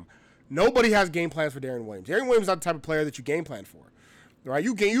for him. Nobody has game plans for Darian Williams. Darian Williams is not the type of player that you game plan for. Right?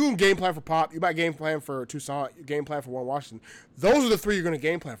 You can game plan for Pop. You might game plan for Toussaint. You game plan for Warren Washington. Those are the three you're going to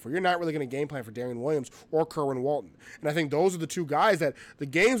game plan for. You're not really going to game plan for Darian Williams or Kerwin Walton. And I think those are the two guys that the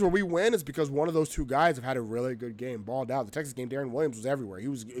games where we win is because one of those two guys have had a really good game, balled out. The Texas game, Darian Williams was everywhere. He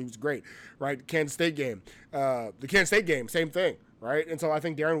was great. Right? Kansas State game. The Kansas State game, same thing. Right? And so I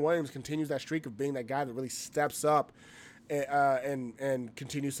think Darian Williams continues that streak of being that guy that really steps up and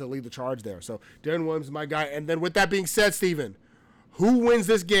continues to lead the charge there. So Darian Williams is my guy. And then with that being said, Steven, who wins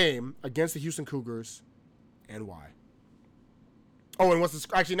this game against the Houston Cougars and why? Oh, and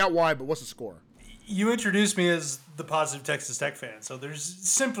actually not why, but what's the score? You introduced me as the positive Texas Tech fan, so there's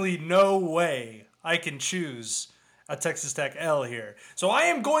simply no way I can choose a Texas Tech L here. So I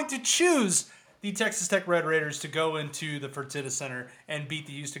am going to choose the Texas Tech Red Raiders to go into the Fertitta Center and beat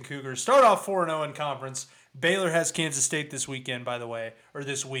the Houston Cougars. Start off 4-0 in conference. Baylor has Kansas State this weekend, by the way, or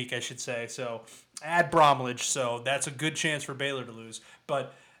this week, I should say. So at Bromwich, so that's a good chance for Baylor to lose.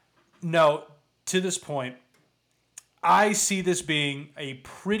 But no, to this point, I see this being a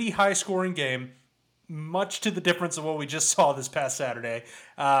pretty high-scoring game, much to the difference of what we just saw this past Saturday.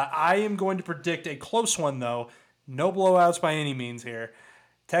 I am going to predict a close one, though. No blowouts by any means here.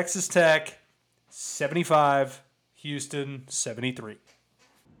 Texas Tech, 75, Houston, 73.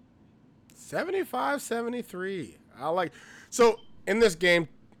 75-73. So in this game,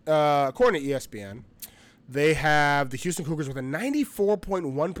 according to ESPN, they have the Houston Cougars with a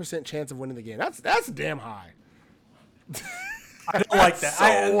 94.1% chance of winning the game. That's damn high. I don't like that.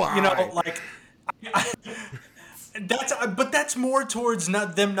 So But that's more towards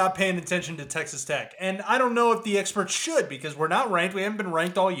them not paying attention to Texas Tech. And I don't know if the experts should because we're not ranked. We haven't been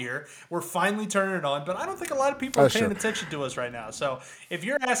ranked all year. We're finally turning it on. But I don't think a lot of people are paying attention to us right now. So if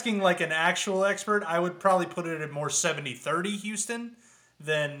you're asking like an actual expert, I would probably put it at more 70-30 Houston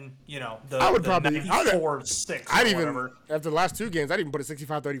than, I would probably 94-6 or whatever. After the last two games, I'd even put it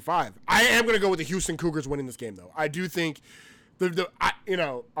 65-35. I am going to go with the Houston Cougars winning this game, though. I do think,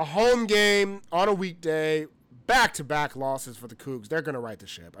 a home game on a weekday, back-to-back losses for the Cougs. They're going to right the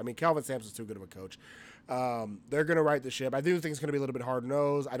ship. I mean, Kelvin Sampson's too good of a coach. They're going to right the ship. I do think it's going to be a little bit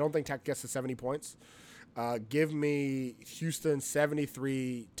hard-nosed. I don't think Tech gets to 70 points. Give me Houston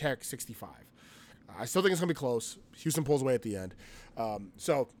 73, Tech 65. I still think it's going to be close. Houston pulls away at the end.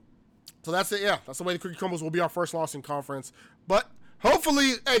 So that's it. Yeah, that's the way the cookie crumbles. Will be our first loss in conference. But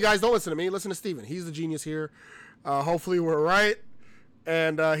hopefully, hey, guys, don't listen to me. Listen to Steven. He's the genius here. Hopefully we're right.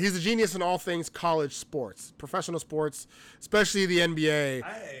 And he's a genius in all things college sports, professional sports, especially the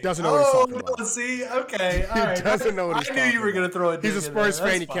NBA. Doesn't know what he's talking about. See, okay, all right. He doesn't know what he's talking about. I knew you were going to throw it. He's a Spurs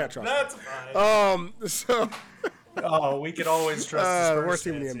fan. You can't trust him. That's fine. So, we can always trust the Spurs. Worst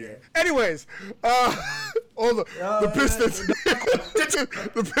team in the NBA. Here. Anyways, the Pistons,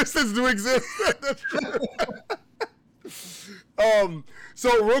 the Pistons do exist. That's true.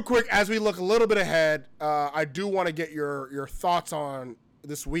 So real quick, as we look a little bit ahead, I do want to get your thoughts on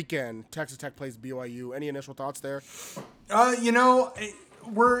this weekend. Texas Tech plays BYU. Any initial thoughts there? This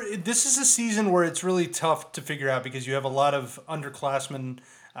is a season where it's really tough to figure out because you have a lot of underclassmen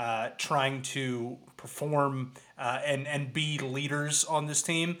trying to perform and be leaders on this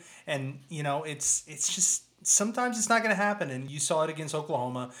team, and it's just sometimes it's not going to happen. And you saw it against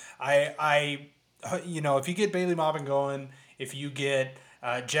Oklahoma. If you get Bailey Maupin going, if you get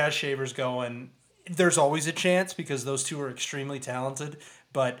Jazz Shavers going, there's always a chance because those two are extremely talented.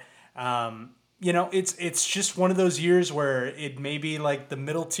 But it's just one of those years where it may be like the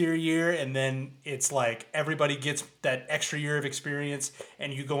middle tier year, and then it's like everybody gets that extra year of experience,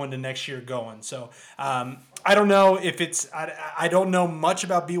 and you go into next year going. So I don't know if it's I don't know much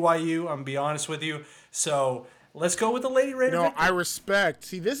about BYU. I'm gonna be honest with you. So let's go with the Lady Raider. I respect.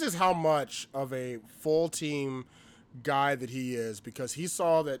 See, this is how much of a full team guy that he is, because he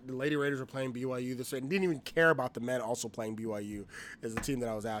saw that the Lady Raiders were playing BYU this way and didn't even care about the men also playing BYU as the team that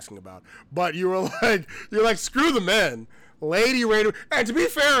I was asking about. But you're like, screw the men. Lady Raiders. And to be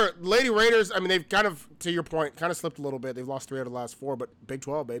fair, Lady Raiders, I mean, they've kind of, to your point, kind of slipped a little bit. They've lost 3 out of the last 4, but Big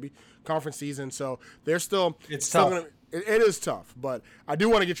 12, baby. Conference season. So they're still. It's tough. It is tough. But I do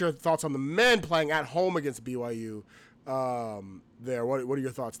want to get your thoughts on the men playing at home against BYU there. What are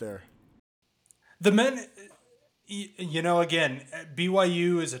your thoughts there? The men. Again,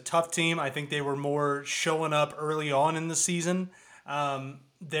 BYU is a tough team. I think they were more showing up early on in the season. They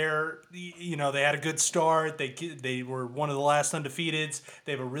had a good start. They were one of the last undefeateds.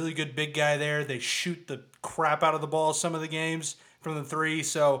 They have a really good big guy there. They shoot the crap out of the ball some of the games from the 3.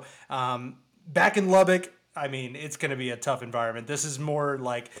 So back in Lubbock, I mean, it's going to be a tough environment. This is more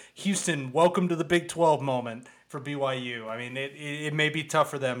like Houston, welcome to the Big 12 moment for BYU. I mean, it may be tough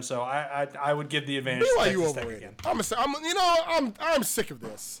for them, so I would give the advantage to BYU overrated. I'm sick of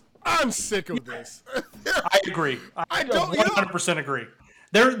this. I'm sick of this. I agree. I don't 100% agree.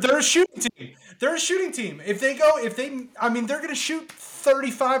 They're a shooting team. They're a shooting team. They're going to shoot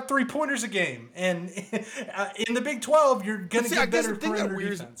 35 3-pointers a game, and in the Big 12, you're going to get better perimeter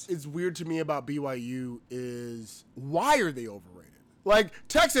defense. It's weird to me about BYU is why are they overrated? Like,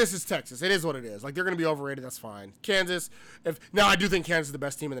 Texas is Texas. It is what it is. Like, they're going to be overrated. That's fine. Kansas, now I do think Kansas is the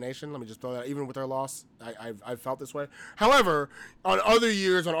best team in the nation. Let me just throw that. Even with their loss, I've felt this way. However, on other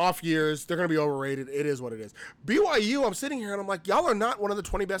years, on off years, they're going to be overrated. It is what it is. BYU, I'm sitting here and I'm like, y'all are not one of the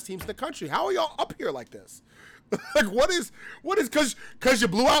 20 best teams in the country. How are y'all up here like this? Like, what is because you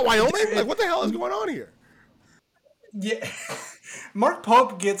blew out Wyoming? Like, what the hell is going on here? Yeah. Mark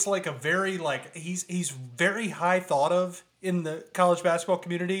Pope gets like a very he's very high thought of in the college basketball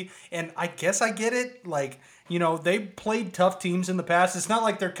community, and I guess I get it. Like, they played tough teams in the past. It's not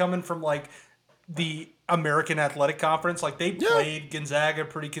like they're coming from like the American Athletic Conference. Like, they played Gonzaga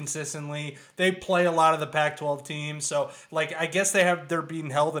pretty consistently. They play a lot of the Pac-12 teams. So like, I guess they're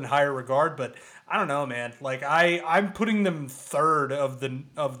being held in higher regard, but I don't know, man. Like, I'm putting them third of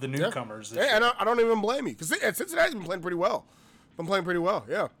the newcomers. Yeah, and I don't even blame you because Cincinnati's been playing pretty well.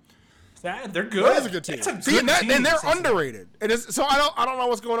 Yeah. They're good. That is a good team. Team. And they're underrated. It is. So I don't know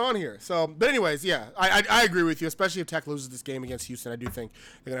what's going on here. So, but anyways, yeah, I agree with you. Especially if Tech loses this game against Houston, I do think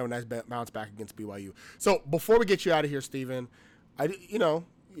they're gonna have a nice bounce back against BYU. So before we get you out of here, Steven,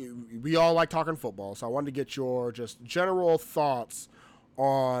 we all like talking football, so I wanted to get your just general thoughts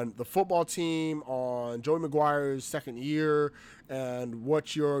on the football team, on Joey McGuire's second year, and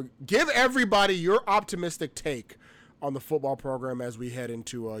give everybody your optimistic take on the football program as we head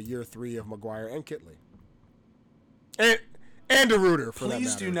into year 3 of McGuire and Kitley. And a Reuter, for that matter.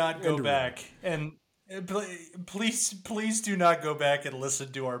 Please do not go back and please do not go back and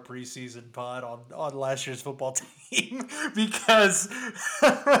listen to our preseason pod on last year's football team because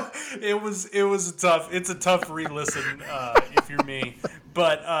it's a tough re-listen if you're me.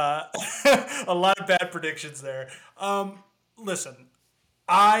 But a lot of bad predictions there. Listen,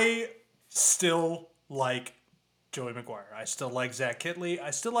 I still like Joey McGuire. I still like Zach Kittley.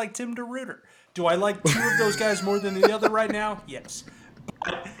 I still like Tim DeRuyter. Do I like two of those guys more than the other right now? Yes.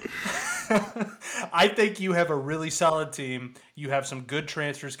 But I think you have a really solid team. You have some good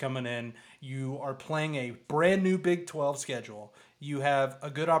transfers coming in. You are playing a brand new Big 12 schedule. You have a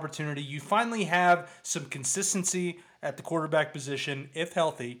good opportunity. You finally have some consistency at the quarterback position, if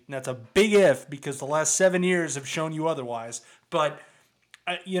healthy. And that's a big if, because the last 7 years have shown you otherwise. But,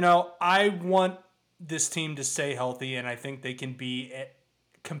 I want this team to stay healthy, and I think they can be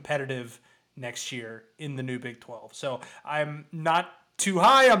competitive next year in the new Big 12. So I'm not too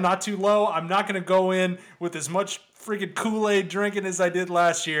high. I'm not too low. I'm not going to go in with as much freaking Kool-Aid drinking as I did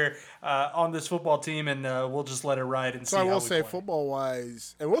last year on this football team, and we'll just let it ride and see how we play. So I will say,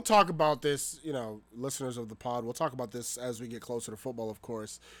 football-wise, and we'll talk about this, listeners of the pod, we'll talk about this as we get closer to football, of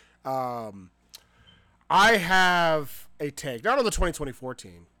course. I have a take, not on the 2024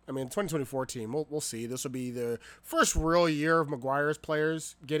 team. I mean, 2024 team, we'll see. This will be the first real year of McGuire's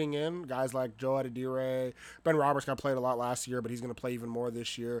players getting in. Guys like Joe Adedire. Ben Roberts got played a lot last year, but he's going to play even more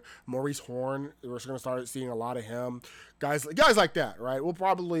this year. Maurice Horn, we're going to start seeing a lot of him. Guys like that, right? We'll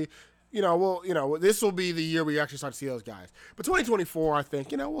probably, this will be the year we actually start to see those guys. But 2024, I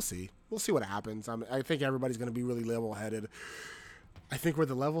think, we'll see. We'll see what happens. I think everybody's going to be really level-headed. I think where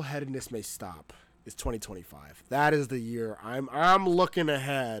the level-headedness may stop is 2025. That is the year I'm looking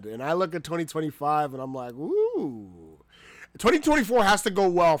ahead, and I look at 2025 and I'm like, ooh. 2024 has to go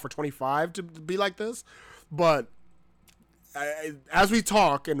well for 25 to be like this, but as we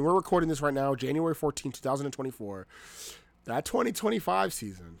talk, and we're recording this right now, January 14, 2024, that 2025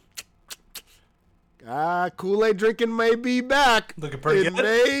 season, Kool-Aid drinking may be back. Looking pretty good. It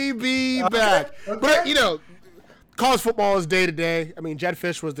may be back. Okay. But, college football is day to day. I mean, Jedd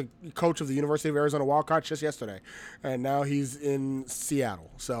Fisch was the coach of the University of Arizona Wildcats just yesterday, and now he's in Seattle.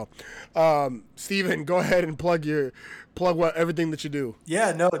 So, Steven, go ahead and plug everything that you do.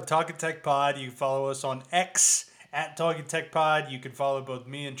 Yeah, no, Talking Tech Pod. You can follow us on X at Talking Tech Pod. You can follow both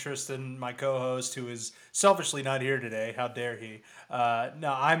me and Tristan, my co-host, who is selfishly not here today. How dare he?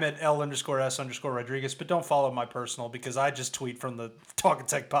 No, I'm at L_S_Rodriguez, but don't follow my personal because I just tweet from the Talking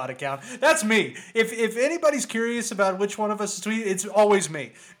Tech Pod account. That's me. If anybody's curious about which one of us is tweeting, it's always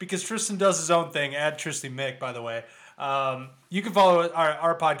me because Tristan does his own thing. At Tristan Mick, by the way. You can follow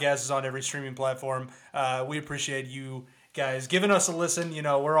our podcast is on every streaming platform. We appreciate you guys giving us a listen.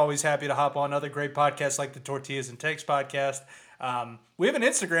 We're always happy to hop on other great podcasts like the Tortillas and Takes podcast. We have an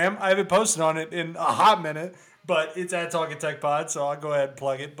Instagram. I haven't posted on it in a hot minute, but it's at Talking Tech Pod, so I'll go ahead and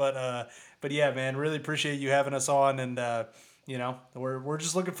plug it. But yeah, man, really appreciate you having us on, and we're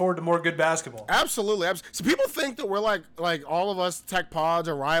just looking forward to more good basketball. Absolutely. So people think that we're like all of us tech pods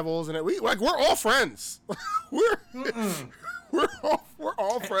are rivals, and we're all friends. We're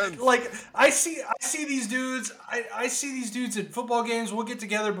all friends. Like I see these dudes. I see these dudes at football games. We'll get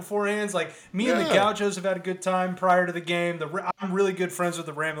together beforehand. Like me and the Gauchos have had a good time prior to the game. I'm really good friends with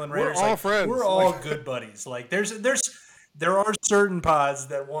the Ramblin' Raiders. We're all friends. We're all good buddies. Like there are certain pods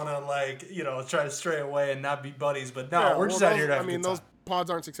that want to try to stray away and not be buddies. But no, we're just out here to have a good time. Those pods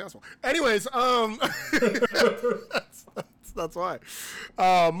aren't successful. Anyways, that's why.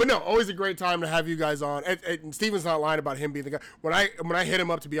 But no, always a great time to have you guys on. And Steven's not lying about him being the guy. When I hit him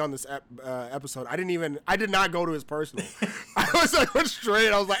up to be on this episode, I did not go to his personal. I went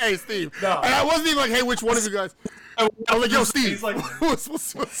straight. I was like, hey, Steve. No. And I wasn't even like, hey, which one of you guys? I was like, yo, Steve. He's like, what's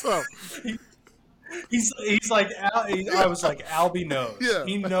up? He's like, I was like, Albie knows. Yeah.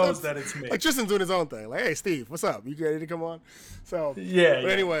 He knows that it's me. Like Tristan's doing his own thing. Like, hey, Steve, what's up? You ready to come on? So yeah.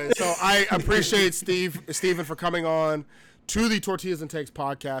 But anyway, so I appreciate Steven for coming on to the Tortillas and Takes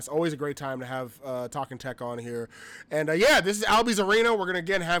podcast. Always a great time to have Talking Tech on here. And this is Albie's Arena. We're going to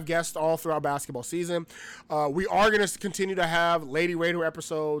again have guests all throughout basketball season. We are going to continue to have Lady Raider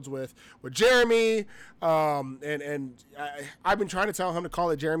episodes with Jeremy. And I've been trying to tell him to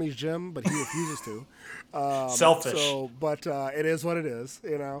call it Jeremy's Gym, but he refuses to. Selfish. But it is what it is,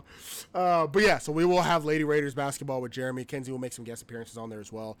 But yeah, so we will have Lady Raiders basketball with Jeremy. Kenzie will make some guest appearances on there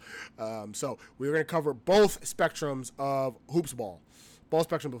as well. So we're going to cover both spectrums of hoops ball. Both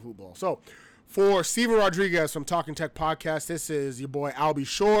spectrums of hoop ball. So for Steven Rodriguez from Talking Tech Podcast, this is your boy Albie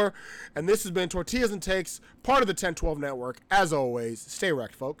Shore. And this has been Tortillas and Takes, part of the 1012 Network. As always, stay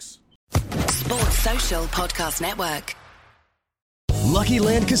wrecked, folks. Sports Social Podcast Network. Lucky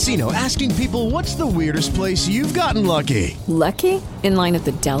Land Casino, asking people, what's the weirdest place you've gotten lucky? Lucky? In line at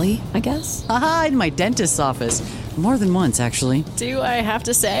the deli, I guess? Aha, in my dentist's office. More than once, actually. Do I have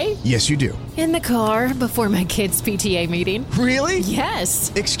to say? Yes, you do. In the car before my kids' PTA meeting. Really?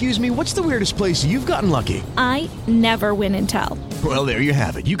 Yes. Excuse me, what's the weirdest place you've gotten lucky? I never win and tell. Well, there you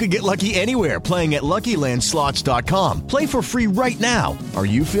have it. You can get lucky anywhere, playing at LuckyLandSlots.com. Play for free right now. Are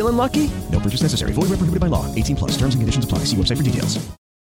you feeling lucky? No purchase necessary. Void where prohibited by law. 18+. Terms and conditions apply. See website for details.